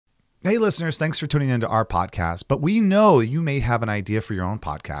Hey, listeners, thanks for tuning into our podcast. But we know you may have an idea for your own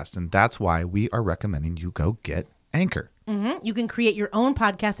podcast, and that's why we are recommending you go get Anchor. Mm-hmm. You can create your own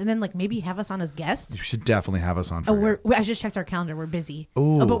podcast and then maybe have us on as guests. You should definitely have us on for I just checked our calendar. We're busy.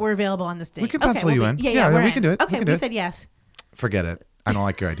 Ooh. But we're available on this day. We can pencil you in. Yeah, we can do it. Okay, we said yes. Forget it. I don't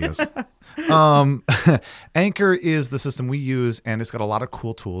like your ideas. Anchor is the system we use, and it's got a lot of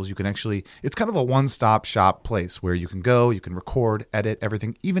cool tools. You can it's kind of a one-stop shop place where you can go, you can record, edit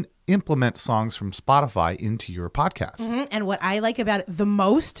everything, even implement songs from Spotify into your podcast. Mm-hmm. And what I like about it the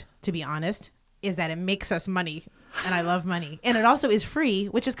most, to be honest, is that it makes us money. And I love money. And it also is free,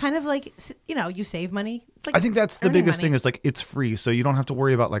 which is kind of like, you save money. It's like I think that's the biggest money. thing is it's free. So you don't have to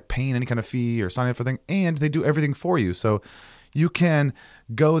worry about paying any kind of fee or signing up for thing. And they do everything for you. So you can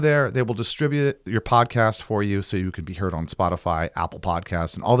go there. They will distribute your podcast for you so you can be heard on Spotify, Apple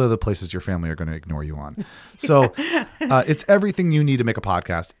Podcasts, and all the other places your family are going to ignore you on. So it's everything you need to make a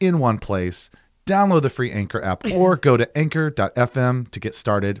podcast in one place. Download the free Anchor app or go to anchor.fm to get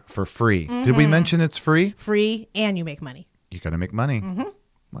started for free. Mm-hmm. Did we mention it's free? Free, and you make money. You're going to make money. Mm-hmm.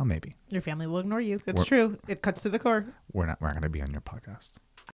 Well, maybe. Your family will ignore you. It's true. It cuts to the core. We're not going to be on your podcast.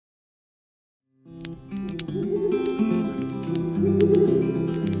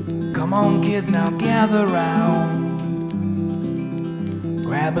 Come on, kids, now gather round.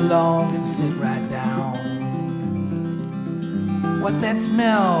 Grab along and sit right down. What's that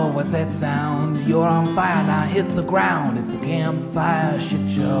smell? What's that sound? You're on fire, now hit the ground. It's the Campfire Shit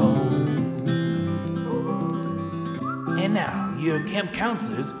Show. And now, your camp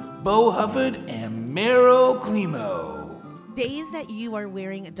counselors, Bo Hufford and Meryl Climo. Days that you are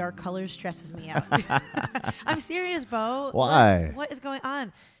wearing dark colors stresses me out. I'm serious, Bo. Why? What is going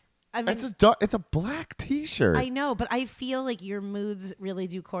on? I mean, It's a black T-shirt. I know, but I feel like your moods really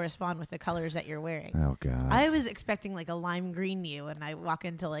do correspond with the colors that you're wearing. Oh God! I was expecting a lime green you, and I walk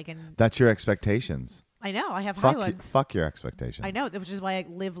into That's your expectations. I know I have high ones. Fuck your expectations. I know, which is why I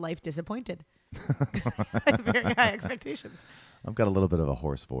live life disappointed. I have very high expectations. I've got a little bit of a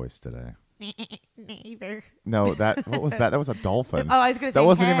hoarse voice today. Neither. No, what was that? That was a dolphin. Oh, I was going to say that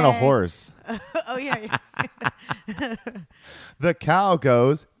wasn't even a horse. Oh yeah. The cow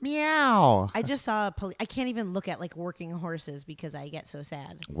goes meow. I just saw I can't even look at working horses because I get so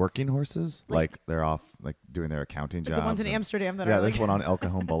sad. Working horses? Like they're off doing their accounting jobs. The ones in Amsterdam that yeah, are there's one on El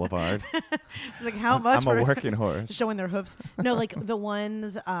Cajon Boulevard. How much? I'm a working horse. Showing their hoofs. No, the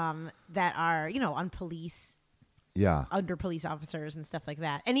ones that are on police. Yeah. Under police officers and stuff like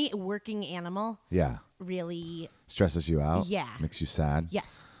that. Any working animal. Yeah. Really stresses you out. Yeah. Makes you sad.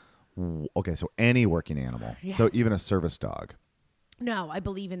 Yes. Okay, so any working animal. Yes. So even a service dog. No, I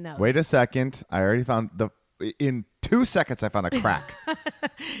believe in those. Wait a second. I already found in 2 seconds I found a crack.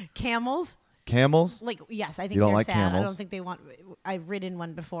 Camels? Camels? Yes, I think you don't they're like sad. camels? I don't think they want. I've ridden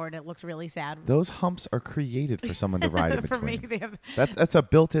one before and it looked really sad. Those humps are created for someone to ride in For between. me, they have That's a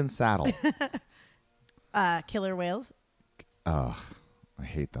built-in saddle. killer whales. Ugh, I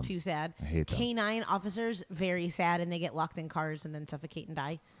hate them. Too sad. I hate them. Canine officers, very sad, and they get locked in cars and then suffocate and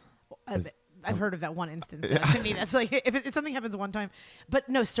die. I've heard of that one instance. To me, that's if something happens one time. But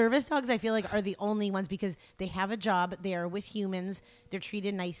no, service dogs, I feel are the only ones because they have a job. They are with humans. They're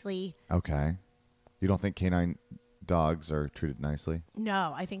treated nicely. Okay. You don't think canine dogs are treated nicely?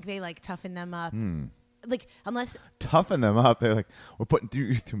 No, I think they toughen them up. Unless toughen them up, they're we're putting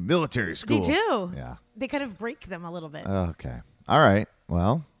you through military school. They do. Yeah. They kind of break them a little bit. Okay. All right.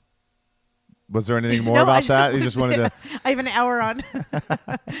 Well, was there anything more about that? You just wanted to. I have an hour on.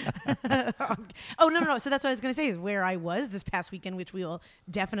 Oh no. So that's what I was going to say is where I was this past weekend, which we will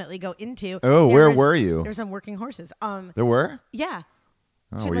definitely go into. Oh, where were you? There were some working horses. There were? Yeah.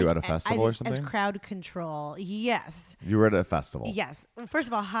 Oh, were you at a festival or something? As crowd control. Yes. You were at a festival. Yes. First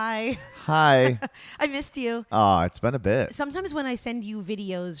of all, hi. Hi. I missed you. Oh, it's been a bit. Sometimes when I send you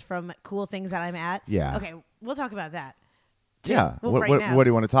videos from cool things that I'm at. Yeah. Okay, we'll talk about that. Yeah. Well, what do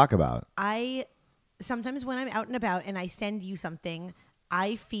you want to talk about? Sometimes when I'm out and about and I send you something,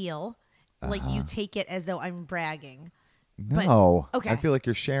 I feel like you take it as though I'm bragging. No. But, okay. I feel like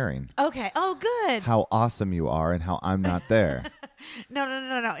you're sharing. Okay. Oh, good. How awesome you are and how I'm not there.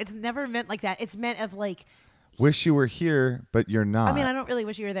 No. It's never meant like that. It's meant of wish you were here, but you're not. I mean, I don't really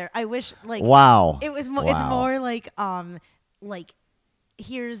wish you were there. I wish Wow. It was wow. It's more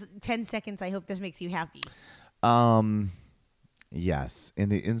here's 10 seconds. I hope this makes you happy. Yes. In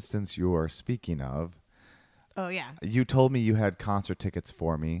the instance you are speaking of. Oh, yeah. You told me you had concert tickets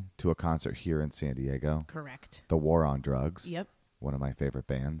for me to a concert here in San Diego. Correct. The War on Drugs. Yep. One of my favorite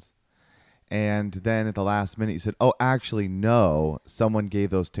bands. And then at the last minute you said, oh, actually, no, someone gave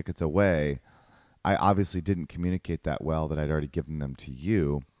those tickets away. I obviously didn't communicate that well that I'd already given them to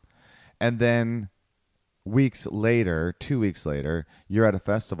you. And then 2 weeks later, you're at a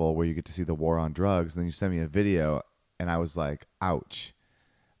festival where you get to see the war on drugs. And then you send me a video, and I was like, ouch.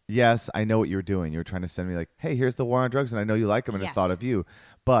 Yes, I know what you were doing. You were trying to send me like, hey, here's the war on drugs, and I know you like them, and I Yes. thought of you.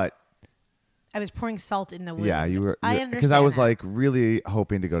 But I was pouring salt in the wound. yeah, you were. I Because understand I was that. like really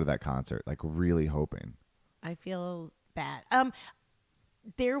hoping to go to that concert, like really hoping. I feel bad.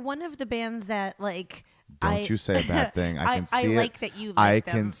 They're one of the bands that like. Don't you say a bad thing. I can see it. like that you. Like I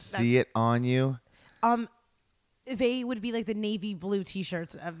them. can see it on you. They would be like the navy blue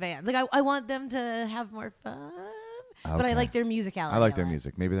T-shirts of bands. Like I want them to have more fun, but I Okay. like their musicality. I like a their lot.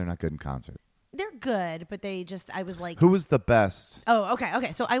 music. Maybe they're not good in concert. They're good, but they just. I was like. Who was the best? Oh,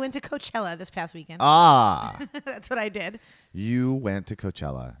 okay. So I went to Coachella this past weekend. Ah, That's what I did. you went to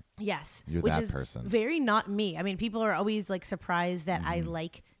Coachella. Yes, You're which that is person. very not me. I mean, people are always like surprised that I Mm-hmm.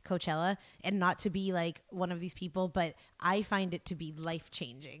 like Coachella and not to be like one of these people, but I find it to be life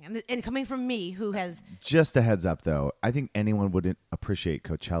changing. And coming from me, who has Just a heads up, though. I think anyone wouldn't appreciate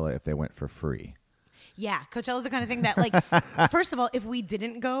Coachella if they went for free. Coachella's the kind of thing that like, first of all, if we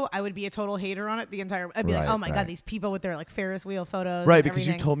didn't go, I would be a total hater on it the entire. I'd be like, Right, oh my right. god, these people with their like Ferris wheel photos, Right, and because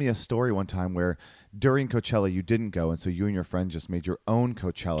you everything. told me a story one time where during Coachella you didn't go, and so you and your friend just made your own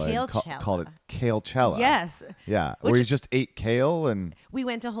Coachella and Kale-chella. called it Kale-chella. Yes, Yeah, Which- where you just ate kale and we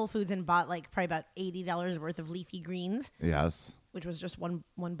went to Whole Foods and bought like probably about $80 worth of leafy greens, yes. which was just one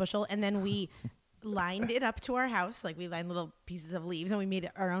bushel, and then we lined it up to our house. Like we lined little pieces of leaves, and we made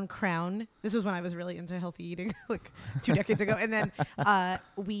our own crown. This was when I was really into healthy eating, like 2 decades ago. And then I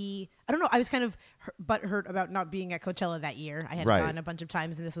don't know, I was kind of butthurt about not being at Coachella that year. I had Right. gone a bunch of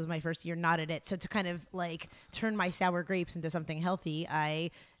times, and this was my first year not at it. So to kind of like turn my sour grapes into something healthy,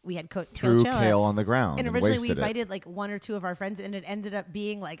 we had Threw Coachella. kale on the ground And and originally we wasted it. invited like 1 or 2 of our friends, and it ended up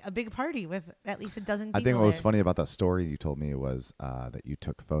being like a big party with at least a dozen people. I think what was there. funny about that story you told me was that you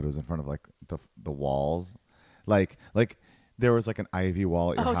took photos in front of like the walls, like there was like an ivy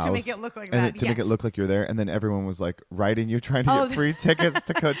wall at your Oh, to house make it look like and that, to make it yes. look like you're there, and then everyone was like writing you trying to Oh, get free tickets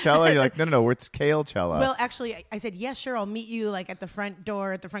to Coachella. You're like, no, it's Kale-chella. Well, actually, I said, yes, sure, I'll meet you like at the front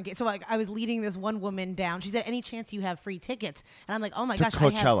door, at the front gate. So like I was leading this one woman down. She said, any chance you have free tickets? And I'm like, oh my to gosh, I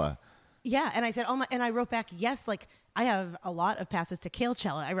have. Coachella. Yeah, and I said, oh my, and I wrote back, yes, like I have a lot of passes to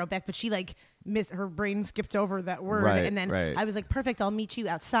Kale-chella. I wrote back, but she like her brain skipped over that word, Right, and then right. I was like, perfect, I'll meet you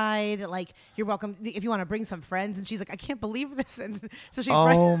outside. Like you're welcome if you want to bring some friends. And she's like, I can't believe this, and so she's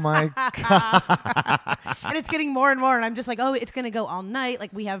Oh my god. and it's getting more and more, and I'm just like, oh, it's gonna go all night.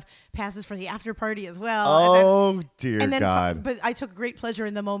 Like we have passes for the after party as well. Oh dear and then God. but I took great pleasure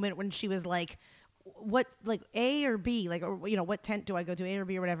in the moment when she was like, what, like A or B, like, or what tent do I go to, A or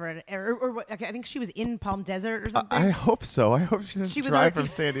B or whatever, or what, okay, I think she was in Palm Desert or something. I hope so. I hope she doesn't She was drive already- from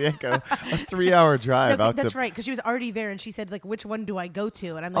San Diego, a 3-hour drive No, out that's to. right, because she was already there, and she said like, which one do I go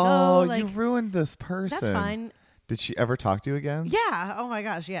to? And I'm like, Oh, like you ruined this person. that's fine. Did she ever talk to you again? Yeah. Oh my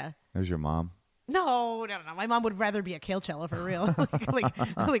gosh. Yeah. It was your mom. No. My mom would rather be a Kale-chella for real.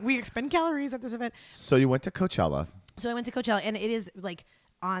 like we expend calories at this event. So you went to Coachella. So I went to Coachella, and it is like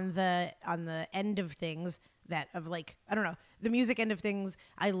on the end of things that of like, I don't know, the music end of things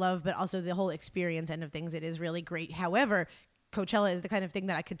I love, but also the whole experience end of things, it is really great. However, Coachella is the kind of thing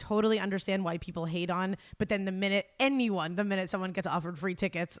that I could totally understand why people hate on, but then the minute someone gets offered free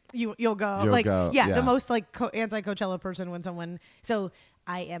tickets, you'll go. You'll like go, yeah, yeah. the most like anti-Coachella person when someone. So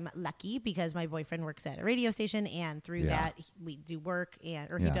I am lucky because my boyfriend works at a radio station, and through Yeah. that we do work, he Yeah.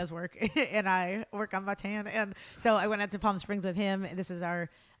 does work, and I work on Batan, and so I went out to Palm Springs with him. This is our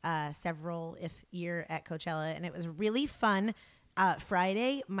year at Coachella, and it was really fun.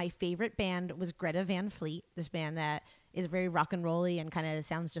 Friday, my favorite band was Greta Van Fleet, this band that is very rock and rolly and kind of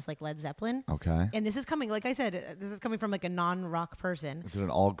sounds just like Led Zeppelin. Okay. And this is coming, like I said, this is coming from like a non-rock person. Is it an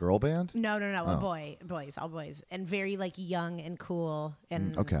all-girl band? No, Oh. all boys, and very like young and cool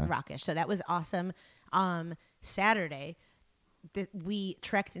and okay. rockish. So that was awesome. Saturday, we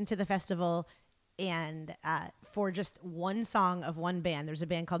trekked into the festival, and for just one song of one band, there's a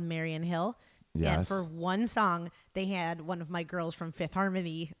band called Marion Hill. And Yes. for one song, they had one of my girls from Fifth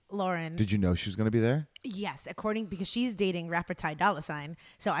Harmony, Lauren. Did you know she was going to be there? Yes, because she's dating rapper Ty Dolla $ign.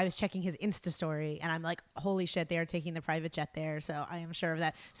 So I was checking his Insta story, and I'm like, holy shit, they are taking the private jet there. So I am sure of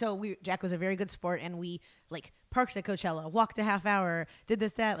that. So Jack was a very good sport, and we like parked at Coachella, walked a half hour, did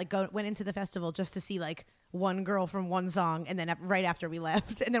this, that, like went into the festival just to see like one girl from one song, and then right after we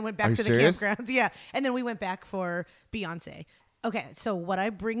left, and then went back Are you to the serious? campgrounds. Yeah, and then we went back for Beyonce. Okay, so what I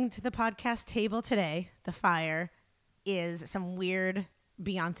bring to the podcast table today, the fire, is some weird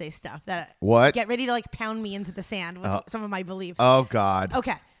Beyonce stuff that What? get ready to like pound me into the sand with some of my beliefs. Oh God.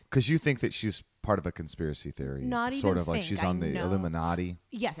 Okay. Because you think that she's part of a conspiracy theory. Not sort even of like think, she's I on the know. Illuminati.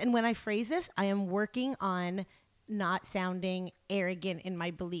 Yes, and when I phrase this, I am working on not sounding arrogant in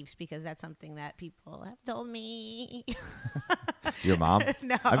my beliefs because that's something that people have told me. Your mom?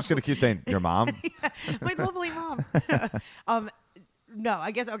 No. I'm just gonna keep saying your mom. My lovely mom. No,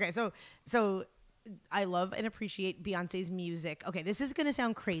 I guess okay. So I love and appreciate Beyonce's music. Okay, this is gonna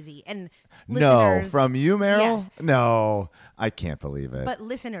sound crazy, and No, listeners, from you, Meryl? Yes. No, I can't believe it. But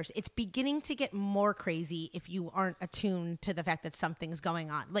listeners, it's beginning to get more crazy if you aren't attuned to the fact that something's going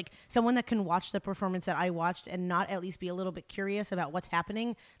on. Like someone that can watch the performance that I watched and not at least be a little bit curious about what's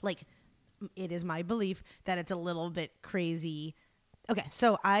happening. Like it is my belief that it's a little bit crazy. Okay,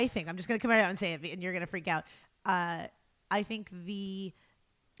 so I think I'm just gonna come right out and say it, and you're gonna freak out. I think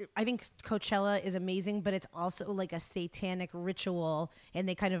Coachella is amazing, but it's also like a satanic ritual, and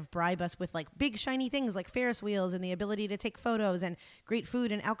they kind of bribe us with like big shiny things like Ferris wheels and the ability to take photos and great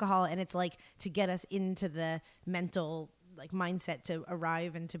food and alcohol, and it's like to get us into the mental like mindset to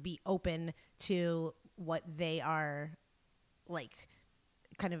arrive and to be open to what they are like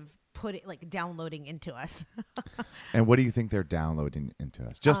kind of downloading into us. And what do you think they're downloading into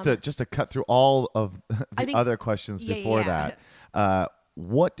us? Just to cut through all of the other questions before that.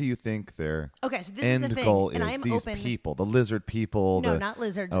 What do you think their Okay, so this end is the thing, goal and is? I am These open. people, the lizard people. No, not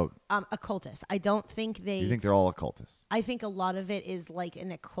lizards. Oh. Occultists. I don't think they. You think they're all occultists? I think a lot of it is like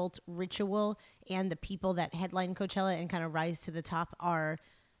an occult ritual, and the people that headline Coachella and kind of rise to the top are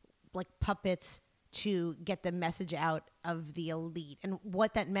like puppets to get the message out of the elite. And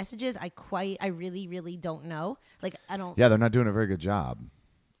what that message is, I really, really don't know. Like, I don't. Yeah, they're not doing a very good job.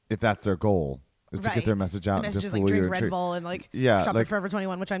 If that's their goal, is to get their message out. The message and is to like fool you drink and Red trick- Bull and like Yeah, shop like- at Forever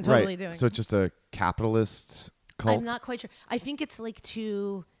 21, which I'm totally right. doing. So it's just a capitalist cult. I'm not quite sure. I think it's like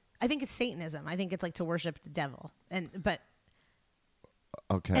I think it's Satanism. I think it's like to worship the devil.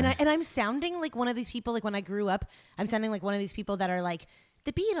 Okay. And I'm sounding like one of these people, like when I grew up, I'm sounding like one of these people that are like,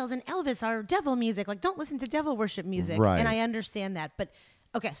 the Beatles and Elvis are devil music. Like, don't listen to devil worship music. Right. And I understand that. But,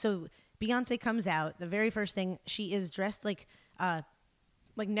 okay, so Beyonce comes out. The very first thing, she is dressed like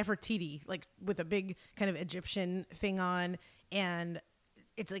Nefertiti, like with a big kind of Egyptian thing on. And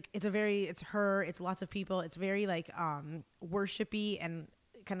it's her, it's lots of people. It's very like worshipy and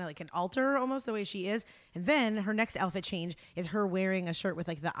kind of like an altar almost the way she is. And then her next outfit change is her wearing a shirt with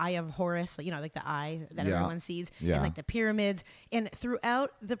like the eye of Horus, you know, like the eye that everyone sees, and like the pyramids. And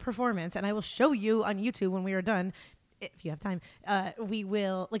throughout the performance, and I will show you on YouTube when we are done, if you have time, we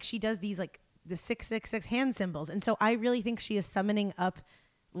will, like, she does these like the 666 hand symbols. And so I really think she is summoning up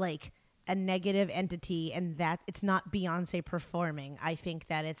like a negative entity, and that it's not Beyonce performing. I think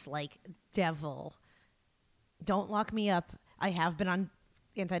that it's like devil. Don't lock me up. I have been on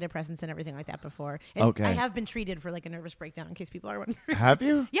antidepressants and everything like that before. And Okay. I have been treated for like a nervous breakdown, in case people are wondering. Have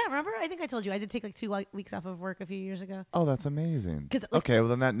you? Yeah, remember? I think I told you I did take like 2 weeks off of work a few years ago. Oh, that's amazing. 'Cause, like- okay, well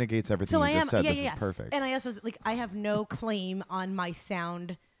then that negates everything So you I just am. said. Yeah, This yeah. is perfect. And I also like I have no claim on my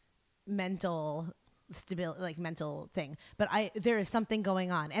sound, mental stability, like mental thing. But there is something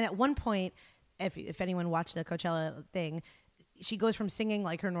going on. And at one point, if anyone watched the Coachella thing, she goes from singing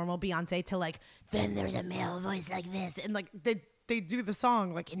like her normal Beyonce to like, then there's a male voice like this, and like they do the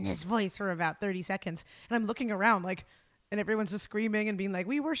song like in this voice for about 30 seconds. And I'm looking around like, and everyone's just screaming and being like,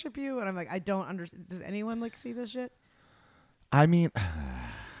 we worship you. And I'm like, I don't understand. Does anyone like see this shit? I mean,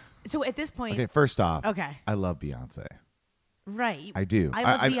 So at this point, okay, first off, Okay. I love Beyonce. right. I do. I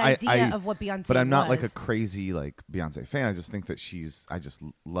love the idea of what Beyonce But I'm not like a was. crazy like Beyonce fan. I just think that I just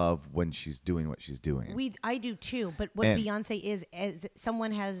love when she's doing what she's doing. I do too, but what And- Beyonce is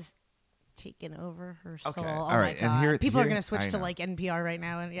someone has taken over her soul. Okay, Oh all my right, and God. here- People are here- going to switch I to know. like NPR right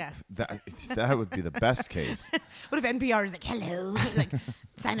now, and yeah. that would be the best case. What if NPR is like, hello, like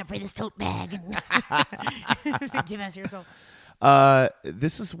sign up for this tote bag and give us your soul.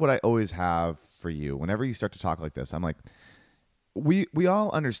 This is what I always have for you. Whenever you start to talk like this, I'm like, we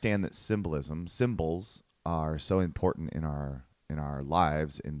all understand that symbols are so important in our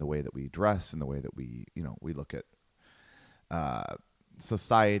lives, in the way that we dress, in the way that we look at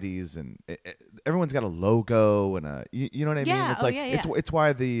societies, and everyone's got a logo and you know what I mean? Yeah, It's oh, like yeah, yeah.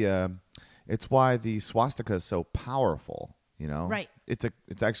 it's why the swastika is so powerful. You know, Right.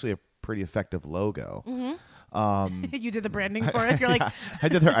 It's actually a pretty effective logo. You did the branding for it. You're like, I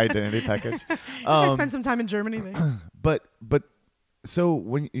did their identity package. I spent some time in Germany. There. But so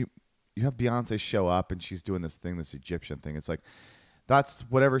when you have Beyonce show up and she's doing this Egyptian thing, it's like that's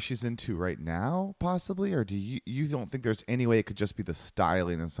whatever she's into right now, possibly, or do you don't think there's any way it could just be the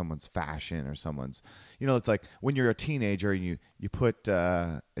styling in someone's fashion or someone's, it's like when you're a teenager and you put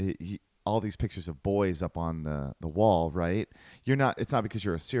all these pictures of boys up on the wall, right? It's not because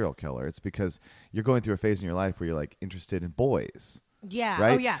you're a serial killer. It's because you're going through a phase in your life where you're like interested in boys. Yeah.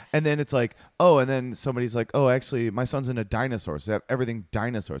 Right? Oh, yeah. And then it's like, oh, and then somebody's like, oh, actually, my son's into dinosaurs. They have everything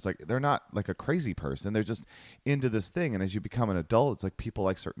dinosaurs. Like, they're not like a crazy person. They're just into this thing. And as you become an adult, it's like people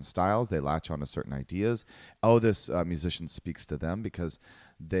like certain styles. They latch on to certain ideas. Oh, this musician speaks to them because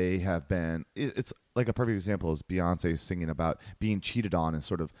they have been. It's like a perfect example is Beyonce singing about being cheated on and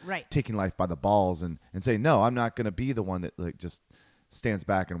sort of Right. taking life by the balls and saying, no, I'm not going to be the one that like just stands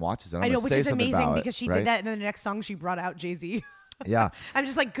back and watches it. I'm I know, gonna which say is something amazing about because she it, right? did that, and then the next song she brought out Jay-Z. Yeah. I'm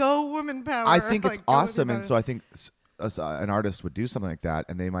just like, go woman power. I think it's Like, go with your awesome, and power. so I think an artist would do something like that,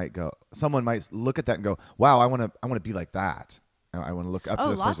 and they might go. Someone might look at that and go, "Wow, I want to be like that. I want to look up to Oh,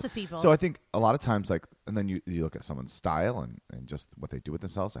 this lots person." of people. So I think a lot of times, like, and then you look at someone's style and just what they do with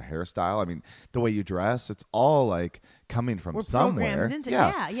themselves, a hairstyle. I mean, the way you dress, it's all like coming from We're somewhere. programmed into-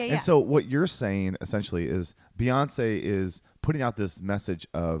 yeah. And so what you're saying essentially is Beyonce is putting out this message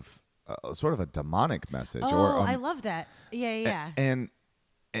of sort of a demonic message. Oh, or I love that. Yeah.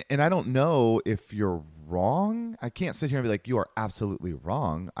 And I don't know if you're wrong. I can't sit here and be like, you are absolutely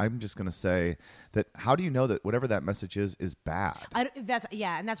wrong. I'm just going to say that how do you know that whatever that message is bad? And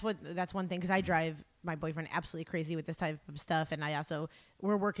that's one thing, because I drive my boyfriend absolutely crazy with this type of stuff, and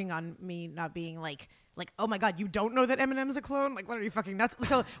we're working on me not being like, oh my god, you don't know that Eminem's a clone? Like, what are you, fucking nuts?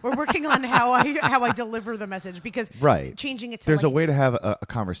 So we're working on how I deliver the message, because Right. changing it to There's like, a way to have a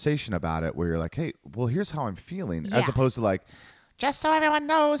conversation about it where you're like, hey, well, here's how I'm feeling, as Yeah. opposed to like, just so everyone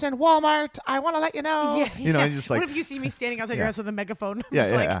knows, in Walmart, I want to let you know. Yeah, You know, yeah. and just like, what if you see me standing outside your Yeah. house with a megaphone? yeah,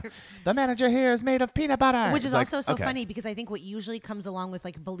 Just yeah, like- yeah. The manager here is made of peanut butter. Which is It's like, also so okay. funny, because I think what usually comes along with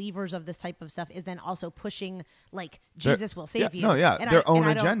like believers of this type of stuff is then also pushing like Their- Jesus will save you. No, yeah, And their own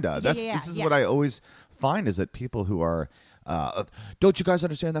I don't- agenda. Yeah, This is yeah. what I always find is that people who are, don't you guys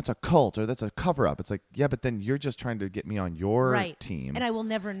understand that's a cult or that's a cover up? It's like, yeah, but then you're just trying to get me on your right. team. And I will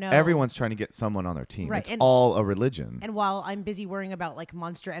never know. Everyone's trying to get someone on their team. Right, It's and- all a religion. And while I'm busy worrying about like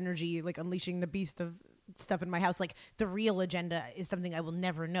monster energy, like unleashing the beast of stuff in my house, like the real agenda is something I will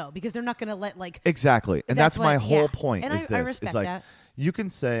never know, because they're not going to let like Exactly. And That's that's my what- whole yeah. point And is I this. respect It's like that. you can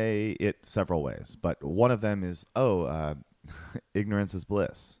say it several ways, but one of them is, ignorance is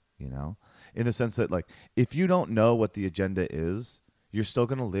bliss, you know? In the sense that like if you don't know what the agenda is, you're still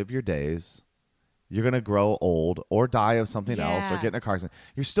going to live your days. You're going to grow old or die of something else or Yeah. get in a car accident.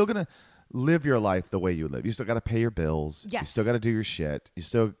 You're still going to live your life the way you live. You still got to pay your bills. You Yes. still got to do your shit.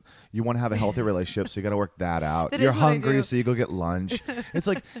 You want to have a healthy relationship, so you got to work that out. That You're is what I hungry, do. so you go get lunch. It's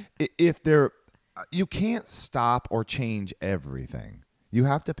like you can't stop or change everything. You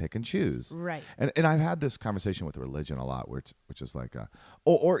have to pick and choose. Right. And I've had this conversation with religion a lot, which is like,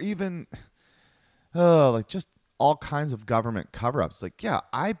 or even, like just all kinds of government cover-ups. Like, yeah,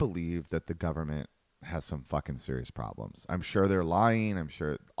 I believe that the government has some fucking serious problems. I'm sure they're lying. I'm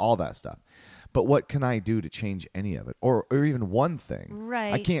sure all that stuff. But what can I do to change any of it? Or even one thing.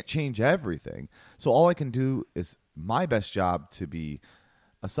 Right. I can't change everything. So all I can do is my best job to be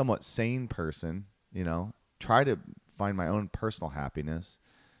a somewhat sane person, you know, try to find my own personal happiness,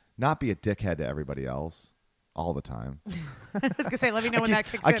 not be a dickhead to everybody else all the time. I was gonna say, let me know when that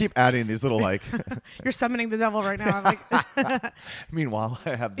kicks I in. keep adding these little like. You're summoning the devil right now. I'm like, Meanwhile,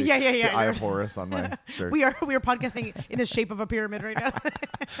 I have the, Yeah. the Eye of Horus on my shirt. we are podcasting in the shape of a pyramid right now.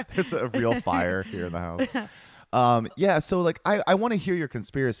 There's a real fire here in the house. Yeah, so like I want to hear your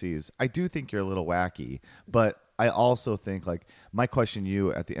conspiracies. I do think you're a little wacky, but I also think like my question to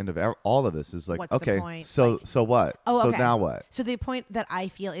you at the end of all of this is like, What's the okay, point? so Like- so what? Oh, so okay. now what? So the point that I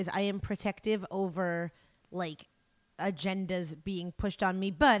feel is I am protective over like agendas being pushed on me,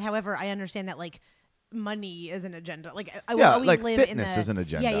 but however, I understand that like money is an agenda. Like I will Yeah, always like live fitness in the, is an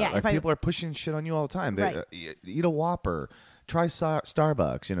agenda. Yeah, yeah. Like people are pushing shit on you all the time. They, Right. Eat a Whopper, try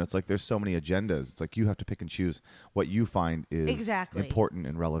Starbucks. You know, it's like there's so many agendas. It's like you have to pick and choose what you find is Exactly. important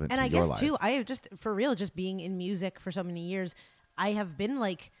and relevant And to I your guess life. too, I have just for real, just being in music for so many years, I have been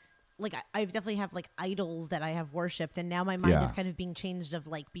like I've definitely have like idols that I have worshipped, and now my mind Yeah. is kind of being changed of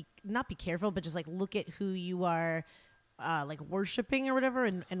like not be careful, but just like look at who you are like worshiping or whatever,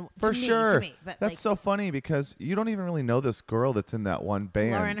 and For to sure. me, but That's like so funny because you don't even really know this girl that's in that one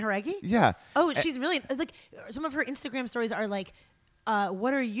band. Lauren Haregi. Yeah. Oh, she's really like some of her Instagram stories are like,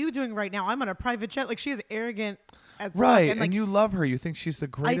 "What are you doing right now? I'm on a private jet." Like she is arrogant as fuck, Right. and like you love her. You think she's the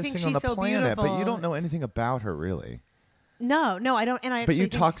greatest think thing on the she's so planet, but you beautiful. don't know anything about her really. no, I don't. And I But actually you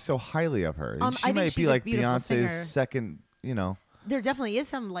think talk so highly of her. And I she think might be she's a like beautiful Beyonce's singer. second, you know. there definitely is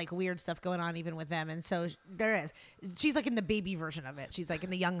some like weird stuff going on even with them, and so there is. She's like in the baby version of it. She's like in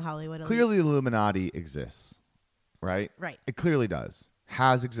the young Hollywood. elite. Clearly Illuminati exists. Right? Right. It clearly does.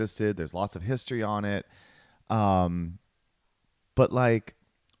 has existed. There's lots of history on it. But like,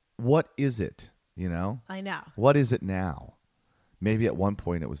 what is it? You know? I know. What is it now? Maybe at one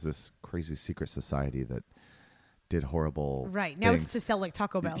point it was this crazy secret society that did horrible Right. Now things. it's to sell like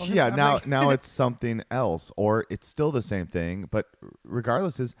Taco Bell. Yeah, I'm now like- now it's something else, or it's still the same thing. But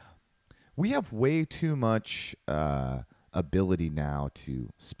regardless, is we have way too much ability now to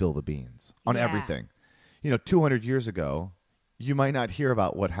spill the beans on Yeah. everything. 200 years ago, you might not hear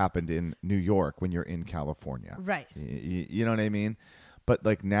about what happened in New York when you're in California. Right. You know what I mean? But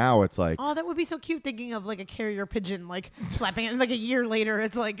like now, it's like Oh, that would be so cute thinking of like a carrier pigeon like flapping it. And like a year later,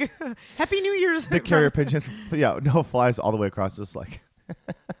 it's like, Happy New Year's. the carrier pigeon. Yeah, no, flies all the way across. Just like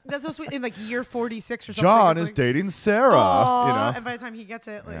That's so sweet. In like year 46 or something. John it's is like, dating Sarah. "Aw," And by the time he gets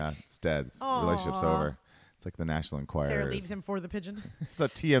it, like Yeah, it's dead. Relationship's Aw. over. It's like the National Enquirer. Sarah leaves him for the pigeon. It's a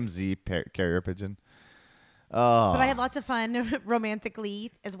TMZ carrier pigeon. But I had lots of fun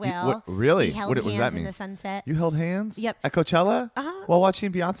romantically as well. what- really? We held What does hands that in mean? the sunset. You held hands? Yep. At Coachella? Uh-huh. While watching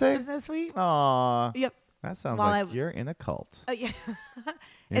Beyonce? Isn't that sweet? Aw. Yep. That sounds While like I- you're in a cult. Yeah.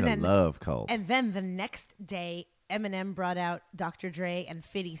 In a love cult. And then the next day, Eminem brought out Dr. Dre and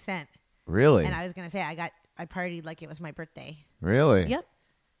 50 Cent. Really? And I was going to say, I partied like it was my birthday. Really? Yep.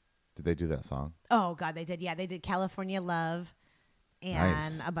 Did they do that song? Oh, God, they did. Yeah, they did California Love and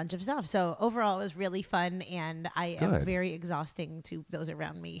Nice. a bunch of stuff. So overall, it was really fun, and I am Good. very exhausting to those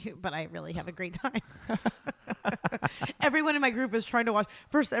around me, but I really have a great time. Everyone in my group is trying to watch.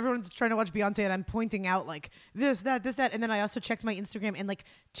 First, everyone's trying to watch Beyonce, and I'm pointing out like this, that, and then I also checked my Instagram, and like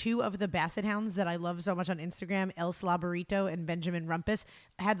two of the Basset Hounds that I love so much on Instagram, El Slabarito and Benjamin Rumpus,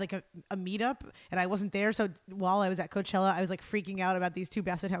 had like a meetup, and I wasn't there. So while I was at Coachella, I was like freaking out about these two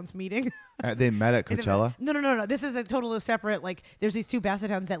Basset Hounds meeting. They met at Coachella? No. This is a totally separate. Like, there's these two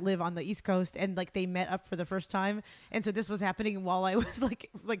Basset Hounds that live on the East Coast, and like they met up for the first time, and so this was happening while I was like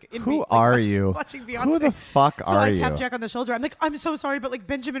in Who like, are watching, you? watching Beyonce. Who the fuck so are I you? tap Jack on the shoulder. I'm like, I'm so sorry, but like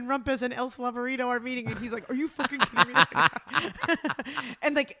Benjamin Rumpus and El Slavarito are meeting, and he's like, are you fucking kidding me?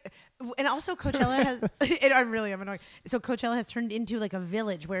 And like, and also Coachella has. I'm annoying. So Coachella has turned into like a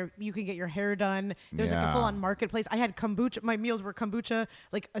village where you can get your hair done. There's like Yeah. a full on marketplace. I had kombucha. My meals were kombucha,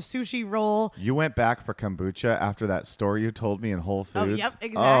 like a sushi roll. You went back for kombucha after that story you told me in Whole Foods? Oh, yep,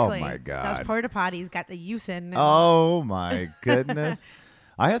 exactly. Oh, my God. Those porta potties got the use in. Oh, my goodness.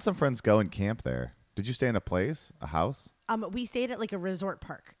 I had some friends go and camp there. Did you stay in a place, a house? We stayed at like a resort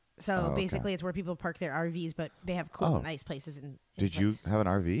park. So Oh, okay. basically, it's where people park their RVs, but they have cool, Oh. nice places. In Did you place. have an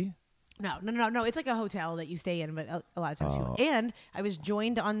RV? No. It's like a hotel that you stay in, but a lot of times. Oh. And I was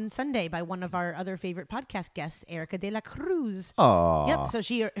joined on Sunday by one of our other favorite podcast guests, Erica De La Cruz. Oh, Yep. So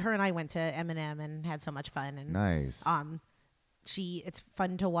her and I went to Eminem and had so much fun. And nice. it's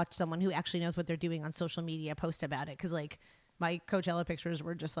fun to watch someone who actually knows what they're doing on social media post about it, because like my Coachella pictures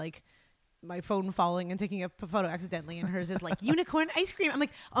were just like my phone falling and taking a photo accidentally, and hers is like unicorn ice cream. I'm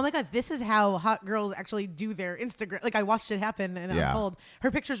like, oh my God, this is how hot girls actually do their Instagram. Like, I watched it happen and Yeah. unfold. Her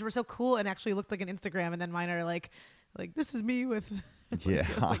pictures were so cool and actually looked like an Instagram, and then mine are like this is me with Yeah.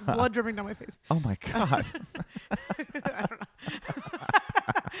 like blood dripping down my face. Oh, my God.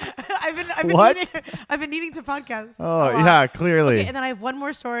 What? I've been needing to podcast. Oh, a lot. yeah, clearly. Okay, and then I have one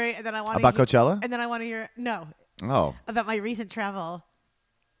more story, and then I want About Coachella? and then I want to hear Oh, about my recent travel,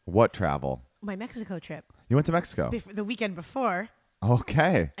 what travel? my Mexico trip. You went to Mexico. The weekend before,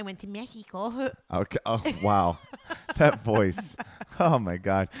 Okay. I went to Mexico. Okay. Oh, wow. That voice. Oh, my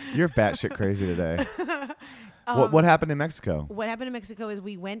God. You're batshit crazy today. What happened in Mexico? What happened in Mexico is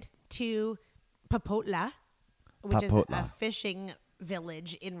we went to Popotla, which is a Popotla. fishing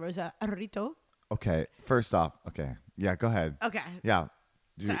village in Rosarito. Okay. First off, okay. Yeah, go ahead. Okay. Yeah.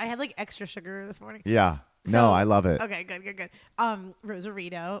 So I had like extra sugar this morning. Yeah. So- No, I love it. Okay, good.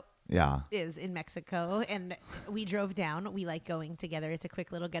 Rosarito Yeah. is in Mexico, and we drove down. We like going together. It's a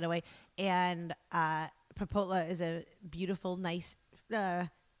quick little getaway. And Popotla is a beautiful, nice. The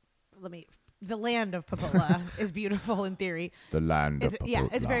land of Popotla is beautiful in theory. The land of Yeah,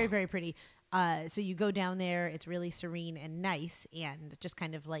 it's Popotla. very, very pretty. So you go down there. It's really serene and nice, and just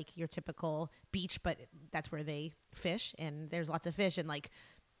kind of like your typical beach, but that's where they fish, and there's lots of fish and like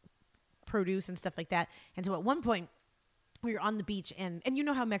produce and stuff like that. And so at one point, we were on the beach, and you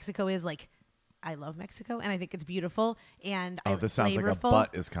know how Mexico is. Like, I love Mexico, and I think it's beautiful, and Oh, this sounds like a flavorful. butt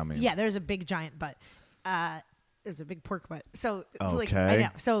is coming. Yeah, there's a big giant butt. there's a big pork butt. So like, Okay. I know.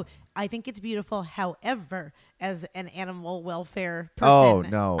 So I think it's beautiful. However, as an animal welfare Oh,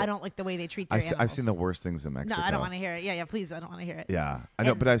 person, no. I don't like the way they treat their animals. I've seen the worst things in Mexico. No, I don't want to hear it. Yeah, please, I don't want to hear it. Yeah, I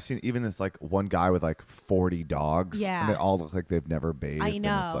know, And- but I've seen even it's like one guy with like 40 dogs. Yeah. and they all look like they've never bathed. I and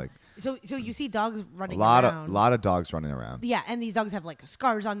know. it's like So you see dogs a running lot around. of dogs running around. Yeah, and these dogs have like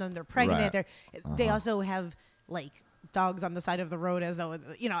scars on them. They're pregnant. Right. They also have like dogs on the side of the road as though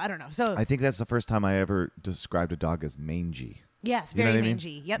I don't know. So I think that's the first time I ever described a dog as mangy. yes, You know very what I mean?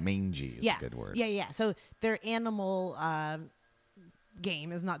 mangy. Yep. Mangy is Yeah. a good word. Yeah. So their animal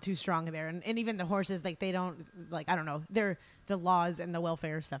game is not too strong there, and even the horses, like they don't like I don't know. The laws and the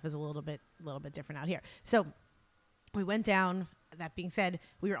welfare stuff is a little bit different out here. So we went down. That being said,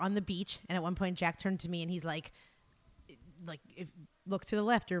 we were on the beach, and at one point Jack turned to me and he's like if look to the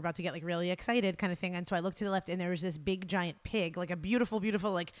left, you're about to get like really excited kind of thing. And so I looked to the left and there was this big giant pig, like a beautiful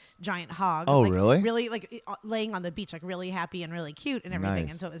like giant hog. Oh, like, really? Really like laying on the beach, like really happy and really cute and everything.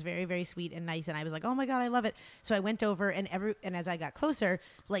 Nice. And so it was very, very sweet and nice. And I was like, oh my God, I love it. So I went over and as I got closer,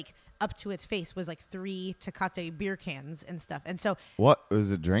 like up to its face was like 3 Tecate beer cans and stuff. And so What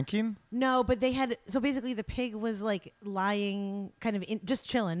was it drinking? no, but they had so basically the pig was like lying kind of just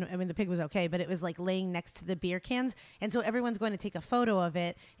chilling. I mean the pig was okay, but it was like laying next to the beer cans. And so everyone's going to take a photo of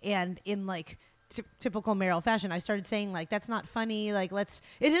it, and in like typical Meryl fashion, I started saying like that's not funny, like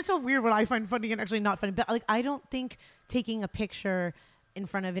it is so weird what I find funny and actually not funny. But like I don't think taking a picture in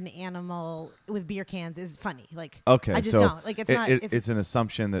front of an animal with beer cans is funny. Like Okay, I just so don't. Like it's an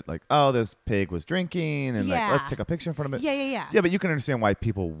assumption that like, oh, this pig was drinking and like Yeah. let's take a picture in front of it. Yeah. Yeah, but you can understand why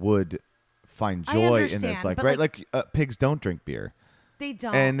people would find I joy in this, understand, like but, right, like pigs don't drink beer, They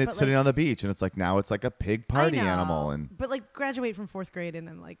don't. and but, it's sitting like, on the beach, and it's like now it's like a pig party I know, animal, and but like graduate from 4th grade and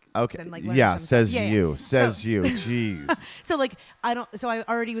then like okay, then, like, learn yeah, some says stuff. you, says So- you, jeez, So like I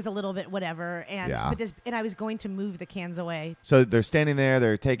already was a little bit whatever, and Yeah. and I was going to move the cans away. so they're standing there,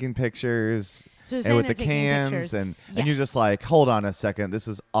 they're taking pictures. So And standing with there the taking cans, pictures. and Yes. you're just like, hold on a second, this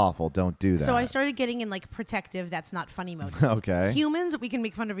is awful. Don't do that. So I started getting in like protective, that's not funny mode. Okay. Humans, we can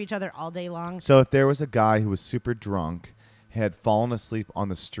make fun of each other all day long. So if there was a guy who was super drunk, had fallen asleep on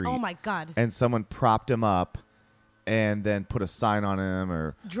the street, Oh my God. and someone propped him up, and then put a sign on him,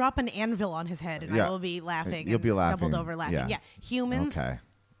 or Drop an anvil on his head and Yeah. I will be laughing. You'll and be laughing. Doubled over laughing. Yeah. Yeah. Humans, okay,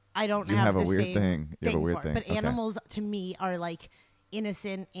 I don't You have have a the weird same thing. You have a weird for it. thing. But Okay. animals to me are like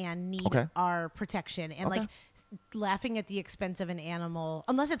innocent and need Okay. our protection. And Okay. like laughing at the expense of an animal,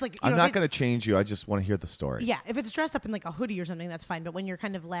 unless it's like, I'm know, not if going to change you. I just want to hear the story. yeah, if it's dressed up in like a hoodie or something, that's fine. But when you're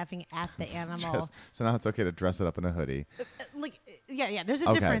kind of laughing at the animal, So now it's okay to dress it up in a hoodie. like, yeah, there's a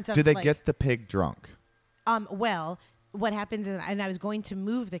Okay. difference. Of, Did they like, get the pig drunk? well, what happens is, and I was going to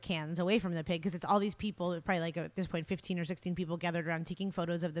move the cans away from the pig because it's all these people, probably like at this point 15 or 16 people gathered around taking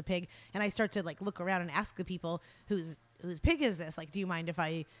photos of the pig, and I start to like look around and ask the people whose pig is this? Like, do you mind if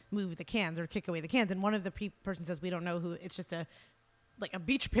I move the cans or kick away the cans? And one of the person says, we don't know who. It's just a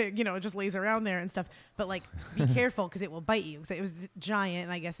beach pig, it just lays around there and stuff. But like, be careful because it will bite you. Because it was giant,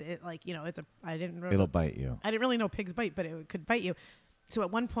 and I guess it I didn't really It'll bite you. I didn't really know pigs bite, but it could bite you. So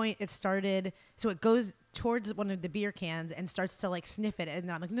at one point it started, so it goes towards one of the beer cans and starts to like sniff it. And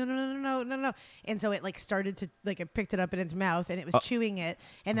then I'm like, no. And so it like started to, like it picked it up in its mouth and it was chewing it.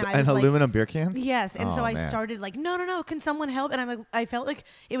 And then I was An like, aluminum beer can? yes. And so Oh, I man. started like, no, can someone help? And I'm like, I felt like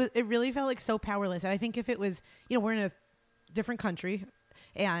it really felt like so powerless. And I think if it was, we're in a different country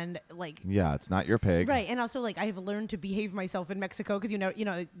and like, Yeah, it's not your pig. right, and also like I have learned to behave myself in Mexico because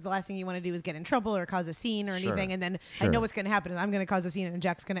the last thing you want to do is get in trouble or cause a scene or Sure, anything, and then I sure. know what's going to happen, and I'm going to cause a scene, and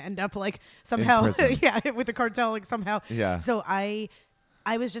Jack's going to end up like somehow, prison. with the cartel, like somehow. Yeah. So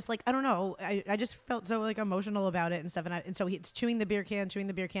I was just like, I don't know. I just felt so like emotional about it and stuff. And so he's chewing the beer can.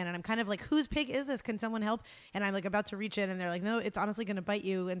 And I'm kind of like, whose pig is this? Can someone help? And I'm like about to reach in and they're like, no, it's honestly going to bite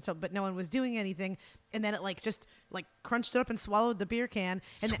you. And so, but no one was doing anything. And then it like just like crunched it up and swallowed the beer can.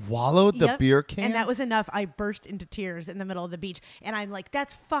 And Swallowed the Yep. beer can? And that was enough. I burst into tears in the middle of the beach. And I'm like,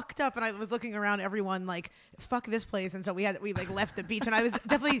 that's fucked up. And I was looking around everyone like, fuck this place. And so we like left the beach. And I was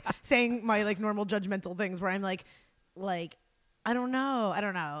definitely saying my like normal judgmental things where I'm like, I don't know.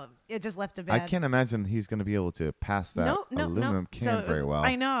 It just left a bad. I can't imagine he's going to be able to pass that no, aluminum can So it very was- well.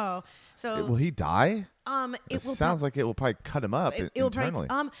 I know. So Will he die? it will sounds like it will probably cut him up it'll internally.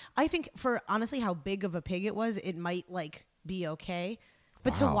 probably, I think for honestly how big of a pig it was, it might like be okay.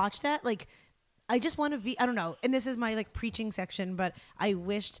 But to Wow. watch that, like, I just want to be, I don't know. And this is my like preaching section, but I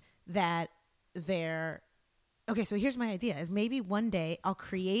wished that okay, so here's my idea is maybe one day I'll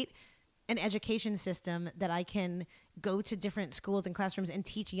create an education system that I can go to different schools and classrooms and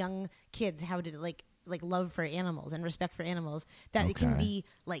teach young kids how to like love for animals and respect for animals, that it can Okay. be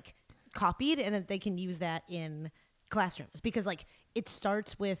like copied and that they can use that in classrooms, because like it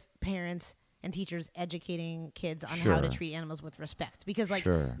starts with parents and teachers educating kids on how to Sure. treat animals with respect, because like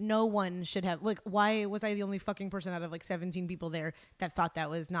Sure. no one should have, like, why was I the only fucking person out of like 17 people there that thought that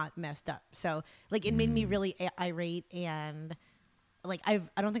was not messed up? So like it made me really irate, and like I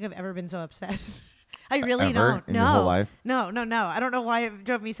don't think I've ever been so upset. I really Ever don't. in No. your whole life? No. I don't know why it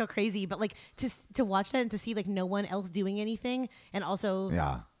drove me so crazy, but like to watch that and to see like no one else doing anything, and also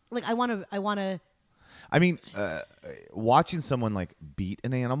Yeah. like I want to. I mean, watching someone like beat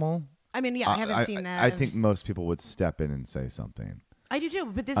an animal. I mean, yeah, I haven't seen that. I think most people would step in and say something. I do too,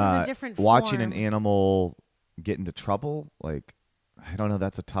 but this is a different Watching form. an animal get into trouble, like, I don't know,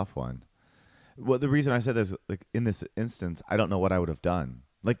 that's a tough one. Well, the reason I said this, like, in this instance, I don't know what I would have done.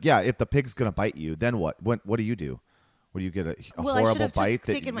 Like, yeah, if the pig's gonna bite you, then what? What do you do? What do you get a Well, I should horrible have bite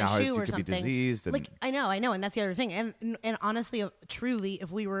that taken now my shoe you or could be something. diseased? And Like I know, and that's the other thing. And honestly, truly, if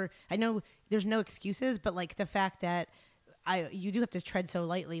we were, I know there's no excuses, but like the fact that you do have to tread so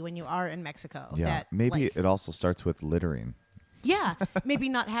lightly when you are in Mexico. yeah, that, maybe like, it also starts with littering. yeah, maybe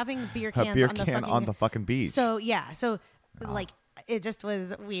not having beer A cans beer on the can fucking on the fucking beach. So yeah, so like it just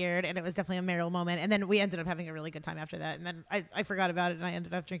was weird, and it was definitely a Meryl moment. And then we ended up having a really good time after that. And then I forgot about it, and I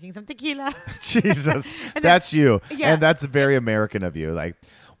ended up drinking some tequila. Jesus, then- that's you, Yeah. and that's very American of you. Like,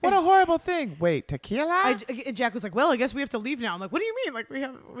 what a horrible thing. Wait, tequila? And Jack was like, "Well, I guess we have to leave now." I'm like, "What do you mean? Like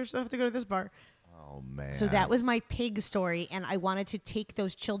we still have to go to this bar." Oh man. So that was my pig story, and I wanted to take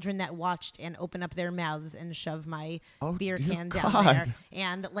those children that watched and open up their mouths and shove my Oh, beer dear can down God. there,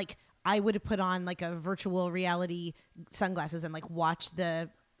 and like I would put on like a virtual reality sunglasses and like watch the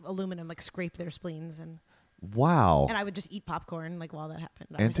aluminum like scrape their spleens, and wow. I would just eat popcorn like while that happened.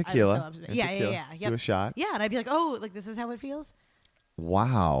 I And was- I was tequila. so upset. And Yeah, tequila. yeah. Do a shot. Yeah, and I'd be like, "Oh, like this is how it feels."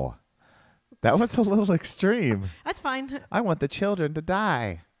 Wow. That was a little extreme. That's fine. I want the children to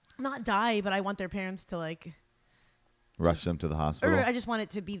die. Not die, but I want their parents to like, Rush them to the hospital. or I just want it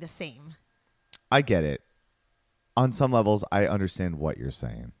to be the same. I get it. On some levels, I understand what you're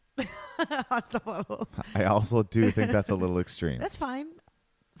saying. On some level. I also do think that's a little extreme. That's fine.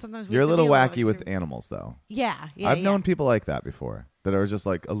 Sometimes we You're a have to little be wacky with extreme. animals, though. Yeah, yeah. I've yeah. known people like that before that are just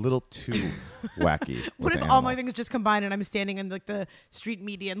like a little too wacky. What with if all my animals. things just combine and I'm standing in like the street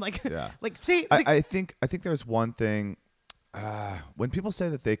median, like, Yeah. like see, like, I think there's one thing when people say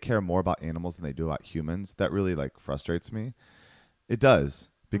that they care more about animals than they do about humans, that really like frustrates me. It does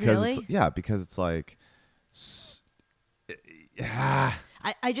because Really? because it's like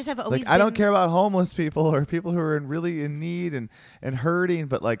I just have always like I don't been- care about homeless people or people who are really in need and hurting,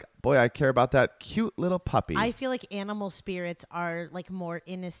 but like boy, I care about that cute little puppy. I feel like animal spirits are like more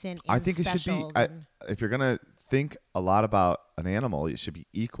innocent. And I think it should be special if you're gonna think a lot about an animal, it should be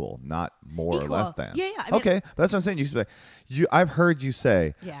equal, not more or Equal. less than. Yeah, yeah, I mean- okay, but that's what I'm saying. You should be like, I've heard you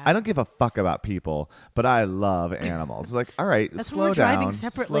say, Yeah. I don't give a fuck about people, but I love animals. It's like, all right, That's when slow we're down. driving Slow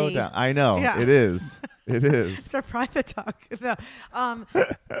separately. down. I know Yeah. it is. It is. It's our private talk. No,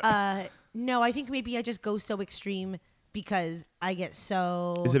 no, I think maybe I just go so extreme because I get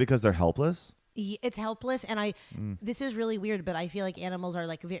so. Is it because they're helpless? It's helpless, and this is really weird, but I feel like animals are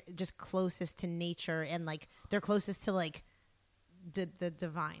like just closest to nature, and like they're closest to like the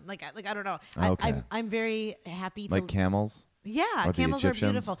divine. Like I don't know. Okay. I'm very happy to Like camels? Yeah, Or the camels are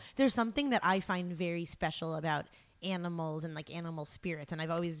Egyptians? beautiful. There's something that I find very special about animals and like animal spirits, and I've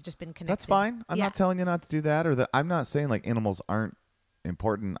always just been connected. That's fine. I'm Yeah. not telling you not to do that, or that I'm not saying like animals aren't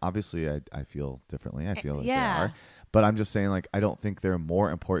important. Obviously, I feel differently. I feel like yeah. they are, but I'm just saying like I don't think they're more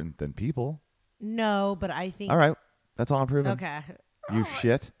important than people. No, but I think. All right, that's all I'm proving. Okay. You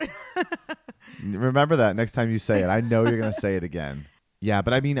shit. Remember that next time you say it. I know you're gonna say it again. Yeah,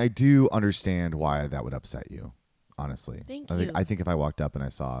 but I mean, I do understand why that would upset you. Honestly, Thank I think you. I think if I walked up and I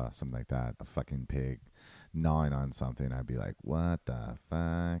saw something like that, a fucking pig gnawing on something, I'd be like, "What the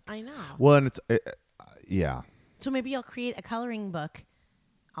fuck?" I know. Well, and yeah. So maybe I'll create a coloring book.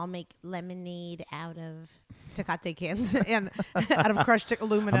 I'll make lemonade out of Tecate cans and out of crushed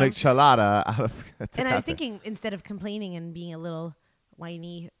aluminum. I'll make chalada out of. And I was Tecate. thinking, instead of complaining and being a little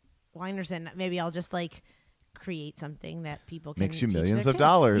whiny Winerson, maybe I'll just like create something that people can Makes you teach millions their of kids.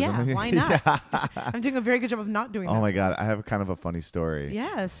 dollars. Yeah, I mean, why not? I'm doing a very good job of not doing that. Oh my god, I have kind of a funny story.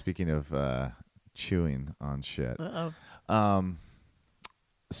 Yes. Speaking of chewing on shit. Uh-oh.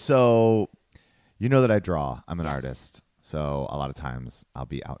 So, you know that I draw. I'm an Yes. artist. So, a lot of times I'll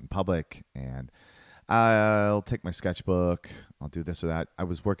be out in public and I'll take my sketchbook. I'll do this or that. I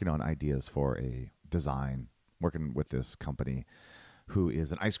was working on ideas for a design, working with this company who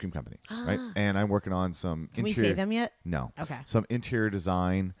is an ice cream company, right? And I'm working on some Can we interior. say them yet? No. Okay. Some interior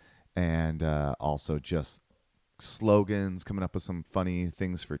design and also just slogans, coming up with some funny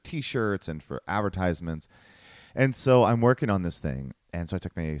things for T-shirts and for advertisements. And so I'm working on this thing. And so I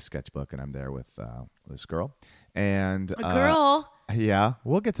took my sketchbook, and I'm there with this girl. And A girl. yeah,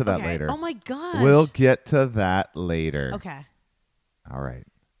 we'll get to that Okay. later. Oh my gosh. We'll get to that later. Okay. All right.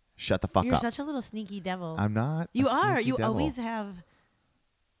 Shut the fuck You're up. such a little sneaky devil. I'm not. You a are. sneaky You devil. always have.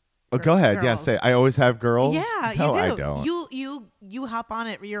 Oh, go ahead. Yeah, girls. say. I always have girls. Yeah, No, you do. I don't. You hop on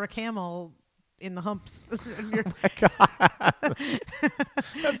it. You're a camel in the humps.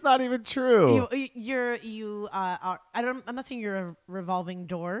 That's not even true. I'm not saying you're a revolving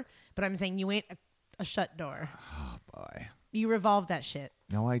door, but I'm saying you ain't a shut door. Oh boy. You revolve that shit.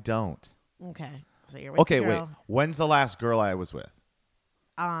 No, I don't. Okay. So you're with Okay, the wait. girl. When's the last girl I was with?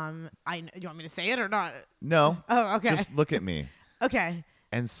 You want me to say it or not? No. Oh, okay. Just look at me Okay.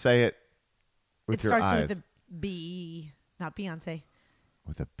 and say it with It your starts eyes. with a B, not Beyonce.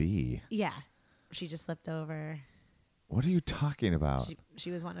 With a B. Yeah. She just slipped over. What are you talking about? She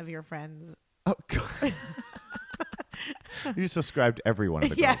was one of your friends. Oh God. You just described every one of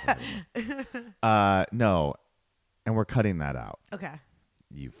the girls. Yeah. No. And we're cutting that out. Okay.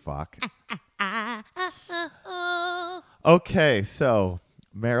 You fuck. Okay, so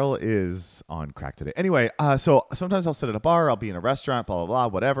Meryl is on crack today. Anyway, so sometimes I'll sit at a bar, I'll be in a restaurant, blah, blah, blah,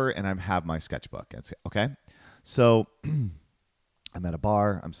 whatever, and I have my sketchbook. Okay? So I'm at a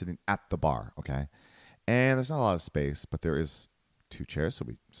bar, I'm sitting at the bar, okay? And there's not a lot of space, but there is 2 chairs, so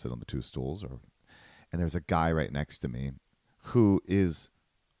we sit on the 2 stools, and there's a guy right next to me who is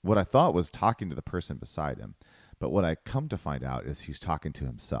what I thought was talking to the person beside him. But what I come to find out is he's talking to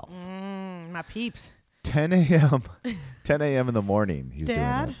himself. My peeps. 10 a.m. 10 a.m. in the morning. He's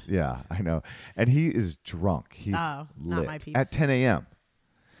Dad? doing this. Yeah, I know. And he is drunk. He's Oh, not lit my peeps. at 10 a.m.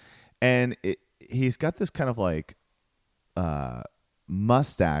 And he's got this kind of like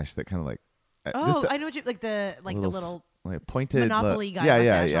mustache that kind of like. Oh, I know what you like the little like pointed Monopoly guy. Yeah,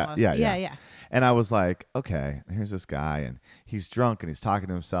 mustache almost. yeah. And I was like, okay, here's this guy, and he's drunk, and he's talking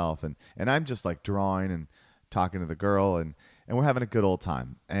to himself, and I'm just like drawing and talking to the girl, and we're having a good old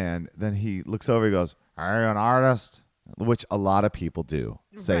time. And then he looks over, he goes, "Are you an artist?" Which a lot of people do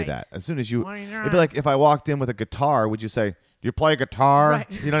say Right. that. As soon as you, Why it'd not? be like if I walked in with a guitar, would you say, "Do you play guitar?" Right.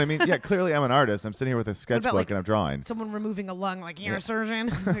 You know what I mean? Yeah, clearly I'm an artist. I'm sitting here with a sketchbook like, and I'm drawing. Someone removing a lung, like you're a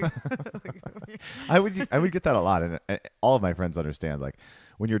surgeon. I would get that a lot, and all of my friends understand. Like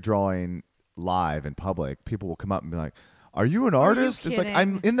when you're drawing live in public, people will come up and be like, "Are you an artist?" It's like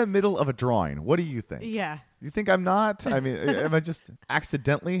I'm kidding? in the middle of a drawing. What do you think? Yeah. You think I'm not? I mean, am I just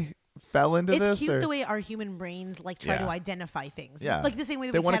accidentally fell into It's this? cute or- the way our human brains like try to Yeah. identify things. Yeah. Like the same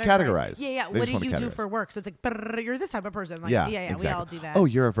way They we wanna categorize. Yeah, yeah. They What just do wanna you do categorize. for work? So it's like, "Brrr, you're this type of person. Like, yeah, yeah, exactly. we all do that. Oh,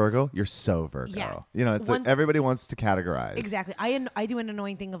 you're a Virgo? You're so Virgo. Yeah. You know, it's like One- everybody wants to categorize. Exactly. I do an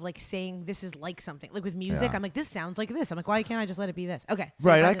annoying thing of like saying this is like something. Like with music, Yeah. I'm like, this sounds like this. I'm like, why can't I just let it be this? Okay. so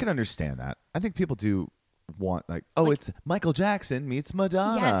Right, if I do- can understand that. I think people do want like, oh, Like- it's Michael Jackson meets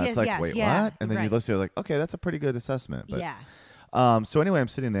Madonna. Yes, it's yes, like, yes, wait, yeah, what? And then you right. listen, you're like, okay, that's a pretty good assessment. But, Yeah. So anyway, I'm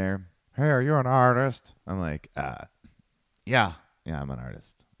sitting there. Hey, are you an artist? I'm like, yeah, I'm an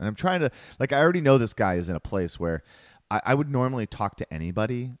artist. And I'm trying to, like, I already know this guy is in a place where I would normally talk to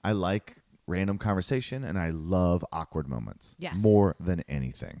anybody. I like random conversation, and I love awkward moments Yes. more than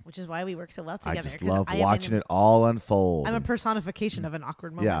anything. Which is why we work so well I together. just 'cause love I am watching it all unfold. I'm a personification of an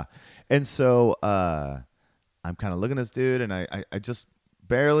awkward moment. Yeah. And so I'm kind of looking at this dude, and I just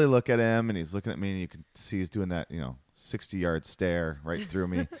barely look at him, and he's looking at me, and you can see he's doing that, 60-yard stare right through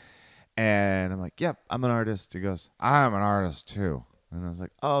me. And I'm like, yep, I'm an artist. He goes, I'm an artist too. And I was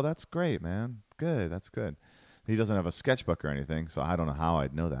like, oh, that's great, man. Good. That's good. He doesn't have a sketchbook or anything, so I don't know how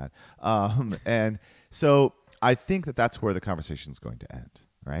I'd know that. And so I think that that's where the conversation's going to end,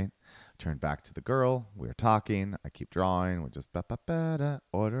 right? Turn back to the girl. We're talking. I keep drawing. We're just ba-ba-ba-da,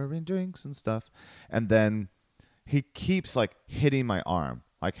 ordering drinks and stuff. And then he keeps like hitting my arm,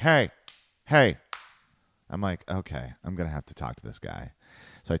 like, hey. I'm like, okay, I'm going to have to talk to this guy.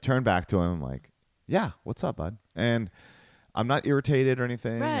 So I turn back to him, like, yeah, what's up, bud? And I'm not irritated or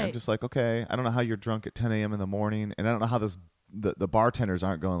anything. I'm Right. just like, okay, I don't know how you're drunk at 10 a.m. in the morning. And I don't know how the bartenders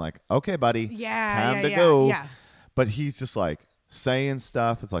aren't going like, okay, buddy, Yeah. time yeah, to yeah, go. Yeah. But he's just like saying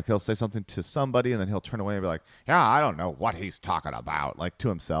stuff. It's like he'll say something to somebody and then he'll turn away and be like, yeah, I don't know what he's talking about, like to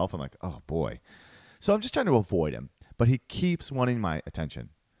himself. I'm like, oh, boy. So I'm just trying to avoid him. But he keeps wanting my attention.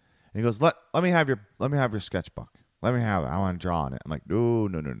 And he goes, let me have your sketchbook. Let me have it. I want to draw on it. I'm like,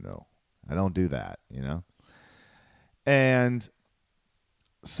 no. I don't do that, And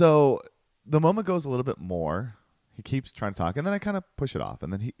so the moment goes a little bit more. He keeps trying to talk, and then I kind of push it off.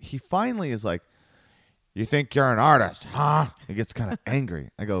 And then he finally is like, you think you're an artist, huh? He gets kind of angry.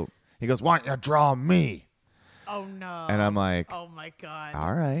 He goes, why don't you draw me? Oh no. And I'm like, oh my god.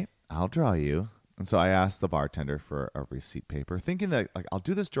 all right, I'll draw you. And so I asked the bartender for a receipt paper, thinking that like I'll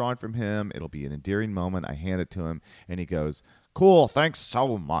do this drawing from him. It'll be an endearing moment. I hand it to him, and he goes, "Cool, thanks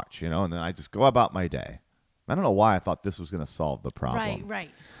so much," And then I just go about my day. I don't know why I thought this was going to solve the problem. Right.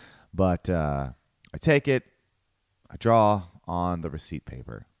 But I take it, I draw on the receipt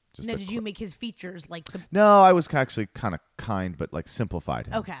paper. Now, did you make his features like the? No, I was actually kind of kind, but like simplified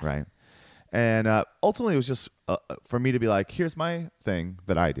him. Okay. Right. And ultimately, it was just for me to be like, here's my thing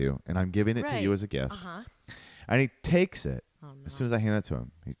that I do, and I'm giving it to you as a gift. And he takes it. As soon as I hand it to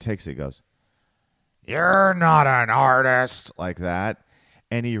him, he takes it, he goes, "You're not an artist," like that.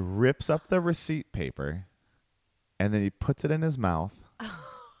 And he rips up the receipt paper, and then he puts it in his mouth.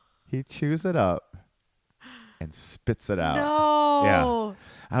 He chews it up and spits it out. No. Yeah.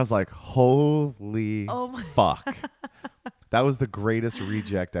 I was like, holy fuck. That was the greatest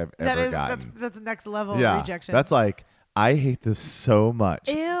reject I've ever gotten. That's next level rejection. That's like, I hate this so much.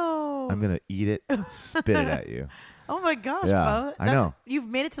 Ew. I'm going to eat it, spit it at you. Oh my gosh, Yeah, Bo. I know. You've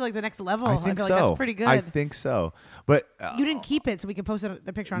made it to like the next level. I think feel so. like that's pretty good. I think so. But you didn't keep it so we could post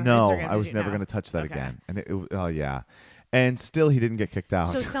the picture on no, Instagram. I was never going to touch that again. And oh yeah. And still he didn't get kicked out.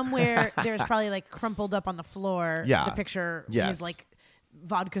 So somewhere there's probably like crumpled up on the floor. Yeah. The picture Yes. is like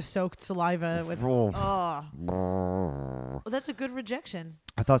vodka-soaked saliva with. Well, that's a good rejection.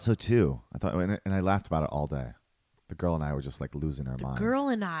 I thought so too. And I laughed about it all day. The girl and I were just like losing our minds. The girl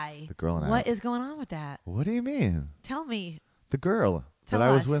and I. What is going on with that? What do you mean? Tell me. The girl Tell that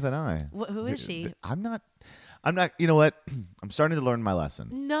I was us. with and I. Who is she? I'm not. You know what? I'm starting to learn my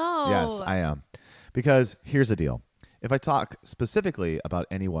lesson. No. Yes, I am. Because here's the deal. If I talk specifically about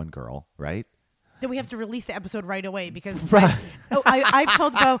any one girl, right? Then we have to release the episode right away because I've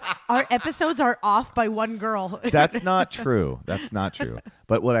told Bo our episodes are off by one girl. That's not true. That's not true.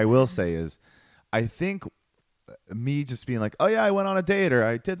 But what I will say is, I think me just being like, oh yeah, I went on a date or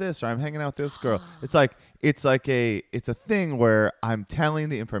I did this or I'm hanging out with this girl. It's a thing where I'm telling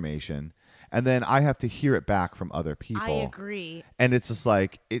the information and then I have to hear it back from other people. I agree. And it's just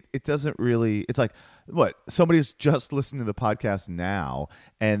like, it doesn't really, it's like, what? Somebody's just listening to the podcast now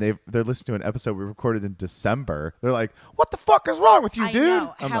and they're listening to an episode we recorded in December. They're like, what the fuck is wrong with you, dude?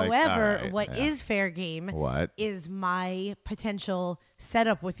 Know. I'm However, like, what is fair game What? is my potential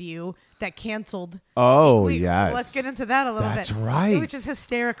setup with you that canceled. Oh, yes. Let's get into that a little bit. That's right. Which is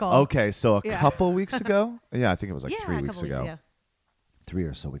hysterical. Okay, so a couple weeks ago, I think it was like 3 a weeks couple ago. weeks ago. 3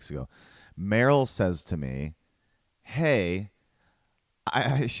 or so weeks ago, Meryl says to me, hey,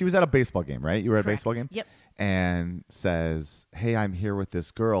 she was at a baseball game, right? You were at a Correct. baseball game? Yep. And says, hey, I'm here with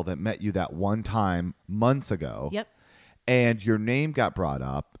this girl that met you that one time months ago. Yep. And your name got brought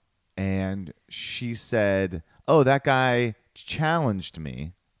up. And she said, oh, that guy challenged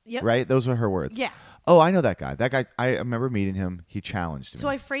me. Yep. Right? Those were her words. Yeah. Oh, I know that guy. That guy, I remember meeting him. He challenged me. So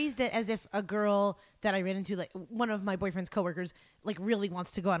I phrased it as if a girl that I ran into, like one of my boyfriend's coworkers, like really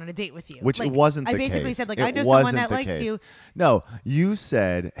wants to go on a date with you. Which like, it wasn't the I case. basically said, like, It I know someone wasn't that the likes case. you. No, you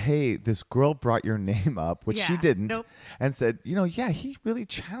said, hey, this girl brought your name up, which she Yeah, didn't, nope. and said, yeah, he really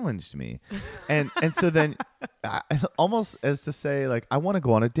challenged me. and so then almost as to say, like, I want to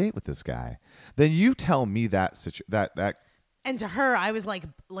go on a date with this guy. Then you tell me that And to her, I was like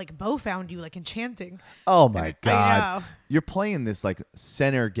Bo found you like enchanting. oh my God. I know. You're playing this like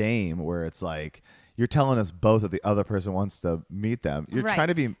center game where it's like, you're telling us both that the other person wants to meet them. You're Right. trying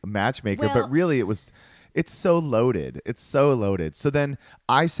to be a matchmaker, Well- but really it's so loaded. It's so loaded. So then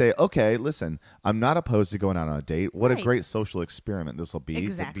I say, okay, listen, I'm not opposed to going out on a date. What a Right. great social experiment this will be,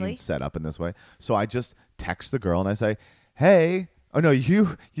 Exactly. being set up in this way. So I just text the girl and I say, hey, oh no,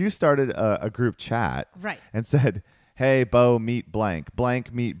 you started a group chat, Right. and said, hey, Bo, meet blank,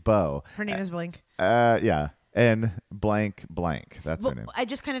 blank, meet Bo. Her name is Blink. Yeah, and blank, that's her But name. I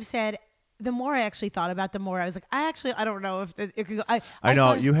just kind of said, the more I actually thought about, the more I was like, I don't know if it could go. I know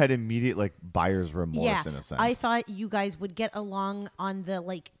thought- you had immediate like buyer's remorse Yeah, in a sense. I thought you guys would get along on the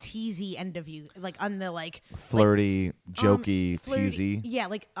like teasy end of you, like on the like flirty, jokey, flirty- teasy. Yeah,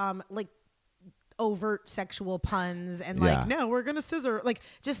 like overt sexual puns and Yeah. like, no, we're gonna scissor, like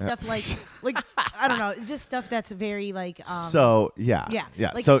just stuff like I don't know, just stuff that's very like So yeah.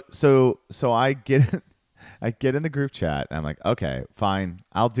 like- So I get I get in the group chat and I'm like, okay, fine,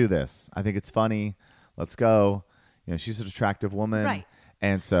 I'll do this. I think it's funny. Let's go. She's an attractive woman, Right.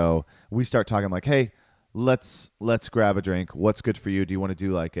 And so we start talking. I'm like, hey, let's grab a drink. What's good for you? Do you want to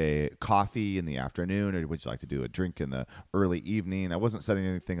do like a coffee in the afternoon, or would you like to do a drink in the early evening? I wasn't setting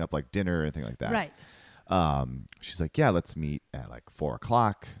anything up like dinner or anything like that. right. She's like, yeah, let's meet at like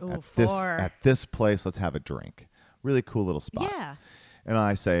 4:00 Ooh, at 4. at this place. Let's have a drink. Really cool little spot. Yeah. And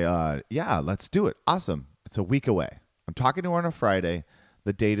I say, yeah, let's do it. Awesome. It's a week away. I'm talking to her on a Friday.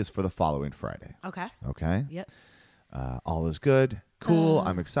 The date is for the following Friday. Okay. Okay. Yep. All is good. Cool.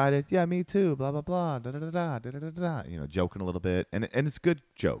 I'm excited. Yeah, me too. Blah blah blah. Da da da da da da da. You know, joking a little bit, and it's good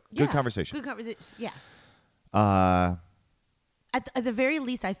joke, good conversation. Good conversation. Yeah. Uh, At the very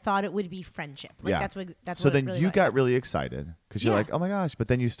least, I thought it would be friendship. Like yeah. that's so what it then really you was. got really excited because you're Yeah. like, oh my gosh, but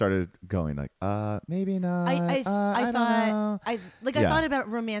then you started going like, maybe not. I don't know. thought I Yeah. thought about it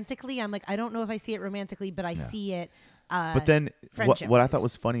romantically. I'm like, I don't know if I see it romantically, but I see it. But then what I friendship-wise. thought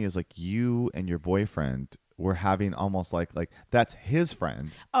was funny is like you and your boyfriend were having almost like that's his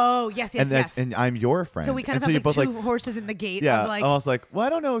friend, Oh yes, yes, and yes. and I'm your friend. So we kind and of you're have like both two horses in the gate. yeah, Of like, almost like, well, I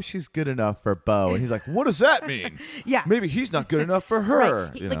don't know if she's good enough for Bo, and he's like, what does that mean? Yeah. maybe he's not good enough for her.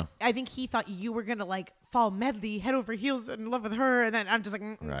 right. You Like know? I think he thought you were gonna like fall madly, head over heels in love with her, and then I'm just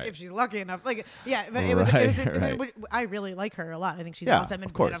like, Right. if she's lucky enough, like yeah. But it was Right. I really like her a lot. I think she's Yeah, awesome, and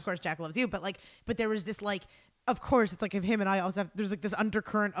of course. of course Jack loves you. But there was this like. Of course, it's like if him and I also have, there's like this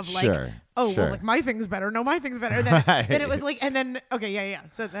undercurrent of like, Sure, oh, sure. well, like my thing's better. No, my thing's better. Then, Right. then it was like, and then, okay, yeah.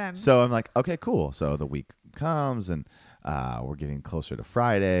 So then. So I'm like, okay, cool. So the week comes, and we're getting closer to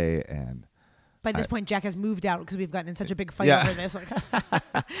Friday, and By this point, Jack has moved out because we've gotten in such a big fight Yeah. over this.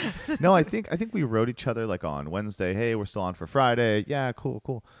 Like, no, I think we wrote each other like on Wednesday. Hey, we're still on for Friday. Yeah,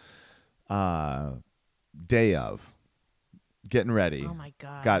 cool. Day of, getting ready. oh my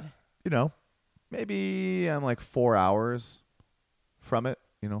god. Got maybe I'm like 4 hours from it.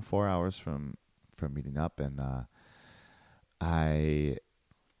 4 hours from meeting up, and I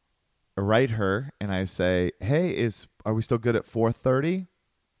write her and I say, hey, are we still good at 4:30?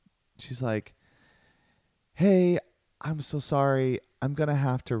 She's like, hey, I'm so sorry. I'm going to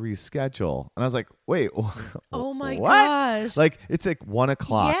have to reschedule. And I was like, wait, Oh my what? gosh. Like, it's like 1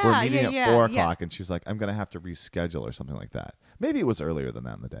 o'clock. Yeah, We're meeting yeah, at 4 yeah. o'clock. And she's like, I'm going to have to reschedule or something like that. Maybe it was earlier than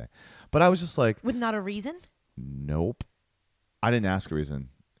that in the day. But I was just like, With not a reason? nope. I didn't ask a reason.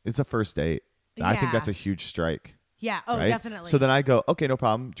 It's a first date. I think Yeah. that's a huge strike. Yeah. Oh, right? definitely. So then I go, okay, no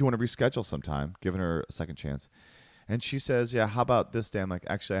problem. Do you want to reschedule sometime? Giving her a second chance. And she says, yeah, how about this day? I'm like,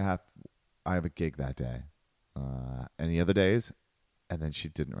 actually, I have a gig that day. Any other days? And then she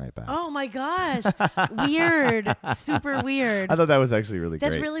didn't write back. Oh my gosh. Weird. Super weird. I thought that was actually really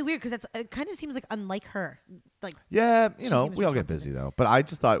That's great. really weird because it kind of seems like unlike her. Like Yeah, She we all seems get responsive. busy though. But I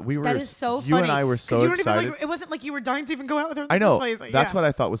just thought we were. that is so you funny. and I were 'Cause so you don't excited. Even, like, it wasn't like you were dying to even go out with her. In I the know. first place. Like, That's yeah. what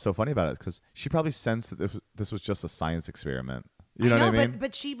I thought was so funny about it, because she probably sensed that this was just a science experiment. You know what I mean?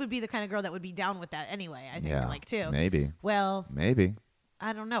 But she would be the kind of girl that would be down with that anyway. I think. yeah, Like too. maybe, Well, maybe.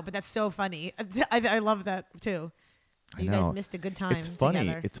 I don't know, but that's so funny. I love that too. I You know. guys missed a good time It's funny.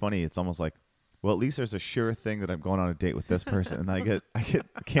 together. It's funny. It's almost like, well, at least there's a sure thing that I'm going on a date with this person, and I get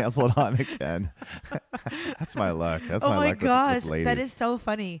canceled on again. That's my luck. That's oh my my luck gosh, with ladies. that is so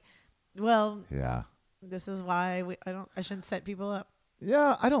funny. Well, Yeah. this is why I shouldn't set people up.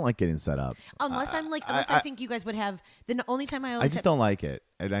 Yeah, I don't like getting set up. Unless I think you guys would have the only time I always I just don't like it,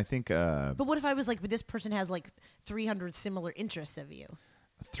 and I think But what if I was like, but this person has like 300 similar interests of you?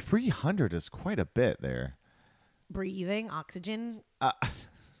 300 is quite a bit there. Breathing, oxygen,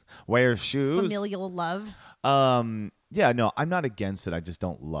 Wears shoes. familial love. Yeah, no, I'm not against it. I just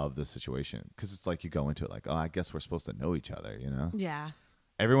don't love the situation, because it's like you go into it like, oh, I guess we're supposed to know each other, Yeah,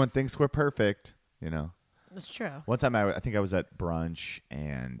 Everyone thinks we're perfect, that's true. One time I think I was at brunch,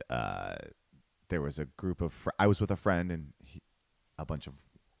 and there was a group of I was with a friend and a bunch of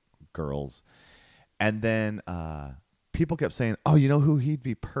girls, and then people kept saying, oh, you know who he'd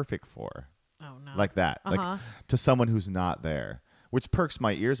be perfect for? Oh no, Like that, Uh-huh. like to someone who's not there, which perks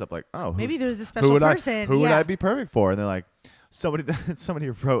my ears up. Like, oh, maybe there's this who special would person. who would yeah. I be perfect for? And they're like, somebody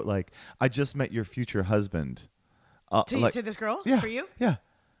wrote like, I just met your future husband. to this girl? Yeah, For you? yeah.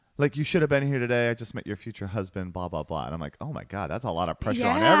 Like, you should have been here today. I just met your future husband. Blah blah blah. And I'm like, oh my god, that's a lot of pressure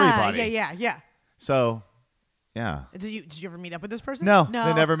on everybody. Yeah. So, yeah. Did you ever meet up with this person? No,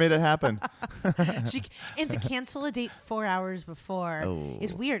 they never made it happen. And to cancel a date 4 hours before Oh.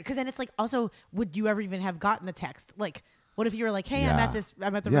 is weird, because then it's like, also, would you ever even have gotten the text? Like, what if you were like, hey, Yeah. I'm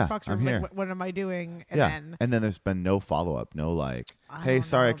at the Yeah, Red Fox I'm room. here. Like, what am I doing? And Yeah. then And then there's been no follow up. No like, I hey, don't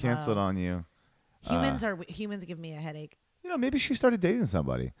sorry, I know canceled about- on you. humans give me a headache. Maybe she started dating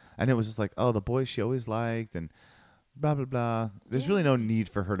somebody, and it was just like, oh, the boy she always liked, and blah blah blah. There's really no need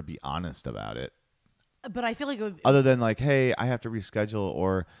for her to be honest about it, But I feel like it would, other than like, hey, I have to reschedule,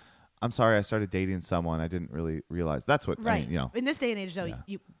 or I'm sorry, I started dating someone, I didn't really realize. That's what right. I mean, In this day and age, though,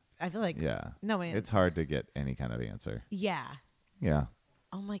 Yeah. I feel like yeah. no man. It's hard to get any kind of answer. Yeah. Yeah.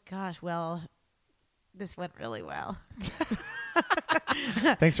 Oh my gosh. Well, this went really well.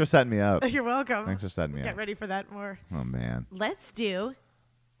 Thanks for setting me up. You're welcome. Thanks for setting me Get up. ready for that more. Oh man. Let's do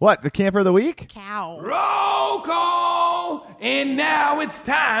What? The camper of the week? Cow. Roll call! And now it's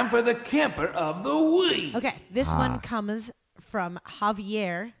time for the camper of the week. Okay, this one comes from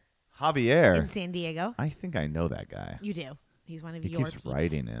Javier in Javier. San Diego. I think I know that guy. You do. He's one of He your keeps peeps.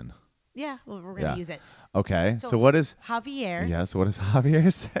 writing in. Yeah, well, we're gonna Yeah. use it. Okay. So what is? Javier Yes. What does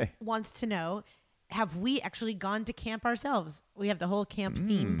Javier say? wants to know: have we actually gone to camp ourselves? We have the whole camp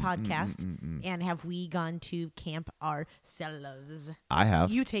theme podcast, and have we gone to camp ourselves? I have.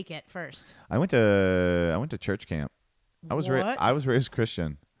 You take it first. I went to church camp. I was What? raised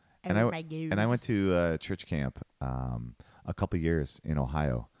Christian, and Oh my God. I went to church camp a couple years in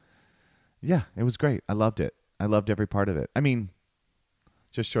Ohio. Yeah, it was great. I loved it. I loved every part of it. I mean,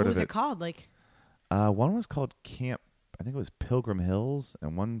 just short What of was it. it called? Like, One was called Camp. I think it was Pilgrim Hills,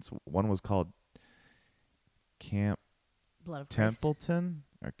 and one was called Camp Blood of Christ, Templeton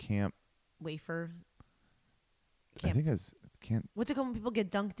or Camp. wafer. I Camp. think it's Camp. What's it called when people get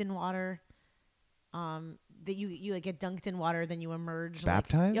dunked in water? That you like get dunked in water, then you emerge.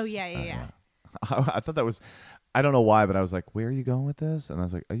 Baptized? Like, oh yeah. I thought that was. I don't know why, but I was like, "Where are you going with this?" And I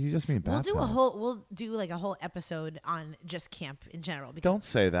was like, "Are you just being baptized?" We'll do like a whole episode on just camp in general. Because Don't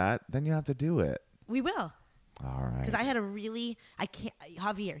say that. Then you have to do it. we will. All right. Because I had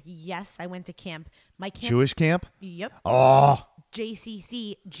Javier. Yes, I went to camp. My camp. Jewish camp. Yep. Oh,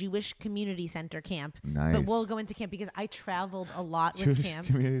 JCC, Jewish Community Center camp. Nice. But we'll go into camp because I traveled a lot with Jewish camp.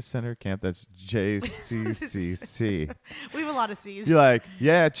 Community Center camp. That's JCCC. We have a lot of C's. You're like,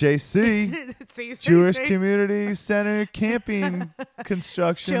 yeah, JC. C's, Jewish C's. Community Center camping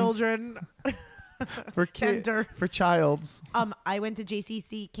construction Children. for Center. for childs. I went to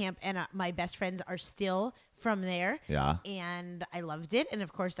JCC camp, and my best friends are still from there. Yeah. And I loved it. And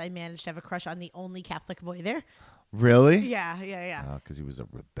of course, I managed to have a crush on the only Catholic boy there. Really? Yeah. Because he was a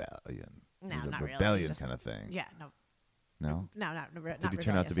rebellion. No, he was a not really, rebellion just- kind of thing. Yeah, no. No. Not Did he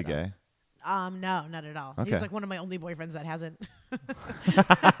turn out to be rebellious gay? at all. No, not at all. Okay. He's like one of my only boyfriends that hasn't.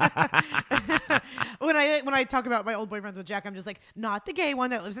 when I talk about my old boyfriends with Jack, I'm just like, not the gay one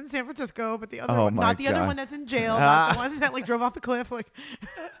that lives in San Francisco, but the other Oh one, my not the other God. one that's in jail, not the one that like drove off a cliff. Like,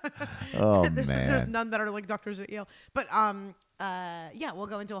 Oh there's man. none that are like doctors at Yale. But yeah, we'll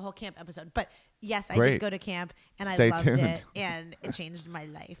go into a whole camp episode. But yes, I Great. did go to camp and Stay I loved tuned. it, and it changed my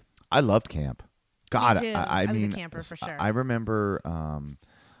life. I loved camp. God, too. I I was a mean, camper for sure. I remember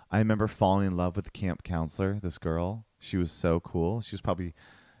falling in love with the camp counselor. This girl, she was so cool. She was probably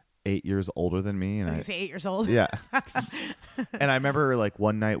 8 years older than me, and I say 8 years old. yeah. And I remember like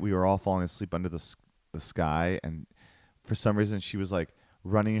one night we were all falling asleep under the sky, and for some reason she was like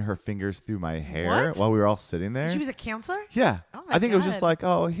running her fingers through my hair What? while we were all sitting there. She was a counselor. Yeah, Oh my I think it was just God. like,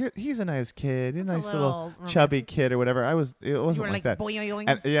 oh, he's a nice kid, a That's a nice little little chubby kid or whatever. It wasn't You were like like that. boing.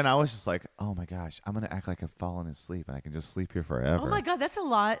 And I was just like, oh my gosh, I'm gonna act like I've fallen asleep and I can just sleep here forever. Oh my God, that's a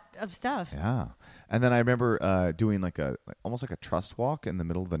lot of stuff. Yeah. And then I remember doing like almost like a trust walk in the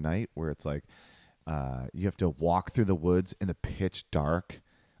middle of the night where it's like you have to walk through the woods in the pitch dark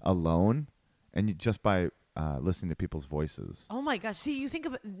alone, and you just by listening to people's voices. Oh my gosh. See, you think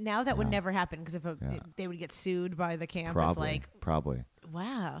about now that would never happen because they would get sued by the camp. Probably.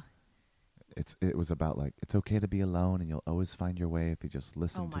 Wow. It was about like it's okay to be alone and you'll always find your way if you just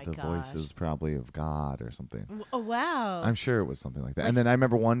listen Oh to my the gosh. voices probably of God or something. Oh wow. I'm sure it was something like that. And then I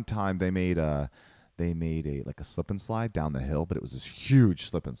remember one time they made a like a slip and slide down the hill, but it was this huge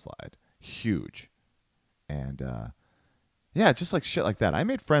slip and slide, huge, and yeah, just like shit like that. I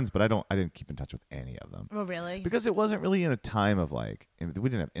made friends, but I didn't keep in touch with any of them Oh really? because it wasn't really in a time of like we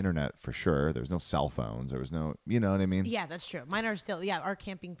didn't have internet for sure. There was no cell phones. There was no, you know what I mean? Yeah, that's true. Mine are still. Yeah, our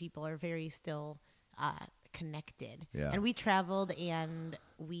camping people are very still connected. Yeah. And we traveled and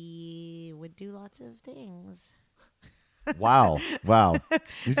we would do lots of things. Wow.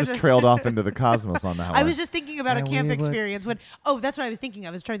 You just trailed off into the cosmos on that one. I was just thinking about a And camp we would- experience when. Oh, that's what I was thinking. I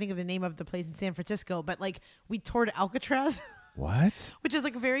was trying to think of the name of the place in San Francisco, but like we toured Alcatraz, What? which is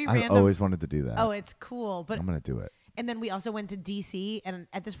like a very I random. always wanted to do that. Oh, it's cool, but I'm gonna do it. and then we also went to DC, and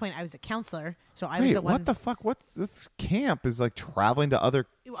at this point I was a counselor, so I was Wait, the one. what the fuck? What's this camp is like traveling to other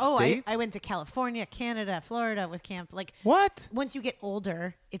states? I went to California, Canada, Florida with camp. Like What? once you get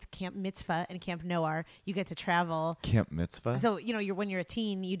older, it's Camp Mitzvah and Camp Noar. You get to travel. Camp Mitzvah? So when you're a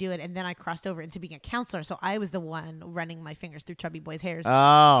teen, you do it, and then I crossed over into being a counselor. So I was the one running my fingers through chubby boys' hairs. Oh,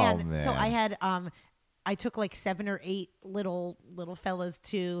 and man. so I had I took like 7 or 8 little fellas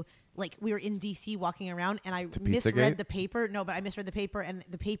to like we were in DC walking around, and I misread Pizzagate? the paper. No, but I misread the paper, and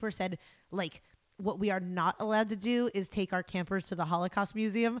the paper said like what we are not allowed to do is take our campers to the Holocaust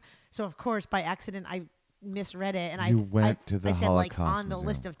Museum. So of course, by accident, I misread it, and You went to the I said like Holocaust on the Museum.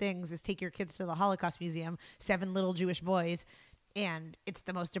 list of things is take your kids to the Holocaust Museum. 7 little Jewish boys. And it's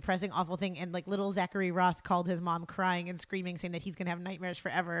the most depressing, awful thing. And like little Zachary Roth called his mom crying and screaming, saying that he's going to have nightmares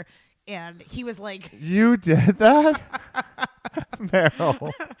forever. And he was like, You did that?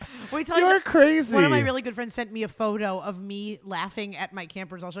 Meryl. wait till You're crazy. One of my really good friends sent me a photo of me laughing at my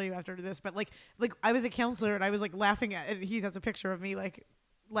campers. I'll show you after this. But like I was a counselor and I was like laughing at, and he has a picture of me like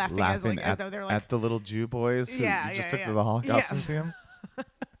laughing as though they're like at the little Jew boys who you just took to the Holocaust Museum.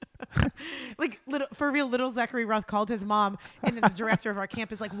 like little Zachary Roth called his mom, and then the director of our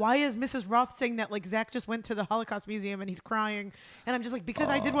camp is like, why is Mrs. Roth saying that like Zach just went to the Holocaust Museum and he's crying? And I'm just like, because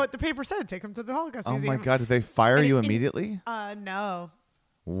I did what the paper said, take him to the Holocaust Oh Museum. my God, did they fire And you it- immediately? No,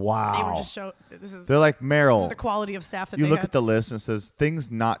 Wow. they were just They're like, this Meryl, is the quality of staff that you they look had. at the list and it says things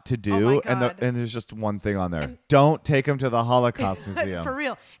not to do, Oh my and God. and there's just one thing on there: don't take them to the Holocaust Museum. For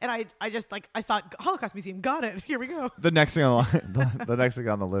real. And I just like, I saw Holocaust Museum. Got it. Here we go. The next thing on the next thing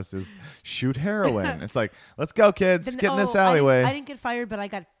on the list is shoot heroin. It's like, let's go, kids, Then- get in this oh, alleyway. I didn't get fired, but I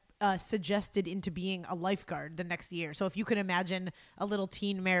got suggested into being a lifeguard the next year. So if you could imagine a little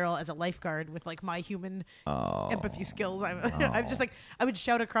teen Meryl as a lifeguard with like my human empathy skills, I'm just like, I would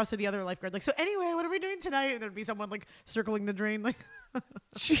shout across to the other lifeguard, like, so anyway, what are we doing tonight? And there'd be someone like circling the drain, like.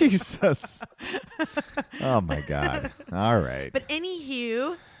 Jesus. Oh my God. All right. But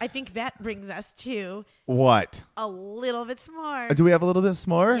anywho, I think that brings us to What? a little bit more. Do we have a little bit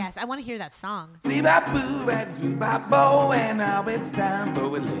more? Yes, I want to hear that song. See bop boo, and bop bo, and now it's time for a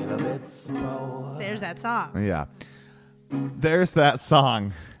little bit slow. There's that song. Yeah. There's that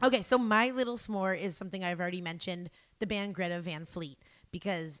song. Okay, so my little s'more is something I've already mentioned, the band Greta Van Fleet,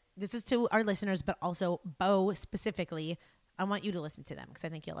 because this is to our listeners, but also Bo specifically. I want you to listen to them because I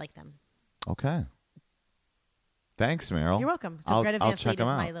think you'll like them. Okay. Thanks, Meryl. You're welcome. So Greta Van Fleet is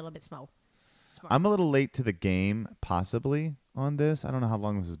my little bit small. I'm a little late to the game, possibly, on this. I don't know how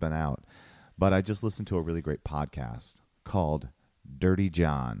long this has been out, but I just listened to a really great podcast called Dirty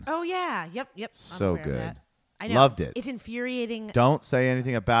John. Oh yeah, yep. I'm So aware of good. that. I know. Loved it. It's infuriating. Don't say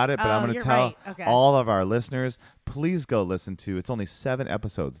anything about it, but I'm going to you're tell right. Okay. all of our listeners, please go listen to. It's only 7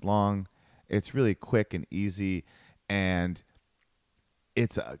 episodes long. It's really quick and easy, and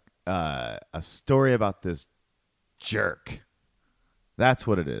it's a story about this jerk. That's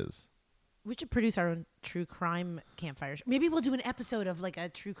what it is. We should produce our own true crime campfire show. Maybe we'll do an episode of like a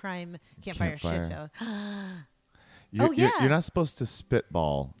true crime campfire shit show. You're not supposed to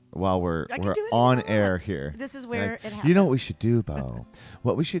spitball while we're I can do it on if I air want. here. This is where Like, it You know happens. what we should do, Bo?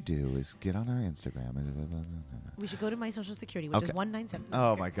 What we should do is get on our Instagram. We should go to my social security, which is Okay. 197.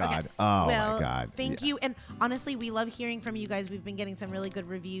 Oh, my God. Oh, my well, God. Thank Yeah. you. And honestly, we love hearing from you guys. We've been getting some really good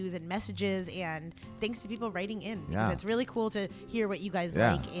reviews and messages, and thanks to people writing in because Yeah. it's really cool to hear what you guys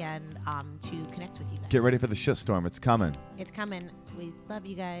Yeah. like and to connect with you guys. Get ready for the shitstorm. It's coming. It's coming. We love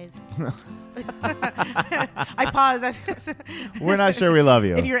you guys. I paused. We're not sure we love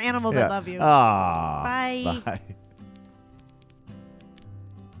you. If you're animals, I love you. Aw. Bye. Bye.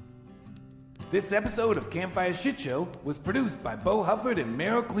 This episode of Campfire Shit Show was produced by Bo Hufford and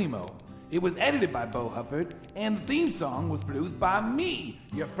Meryl Climo. It was edited by Bo Hufford, and the theme song was produced by me,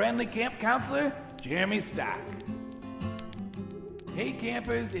 your friendly camp counselor, Jeremy Stock. Hey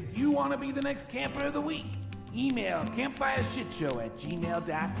campers, if you want to be the next camper of the week, email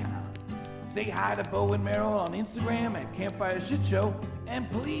campfireshitshow@gmail.com. Say hi to Bo and Meryl on Instagram at Campfire Shit Show, and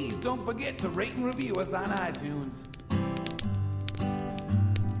please don't forget to rate and review us on iTunes.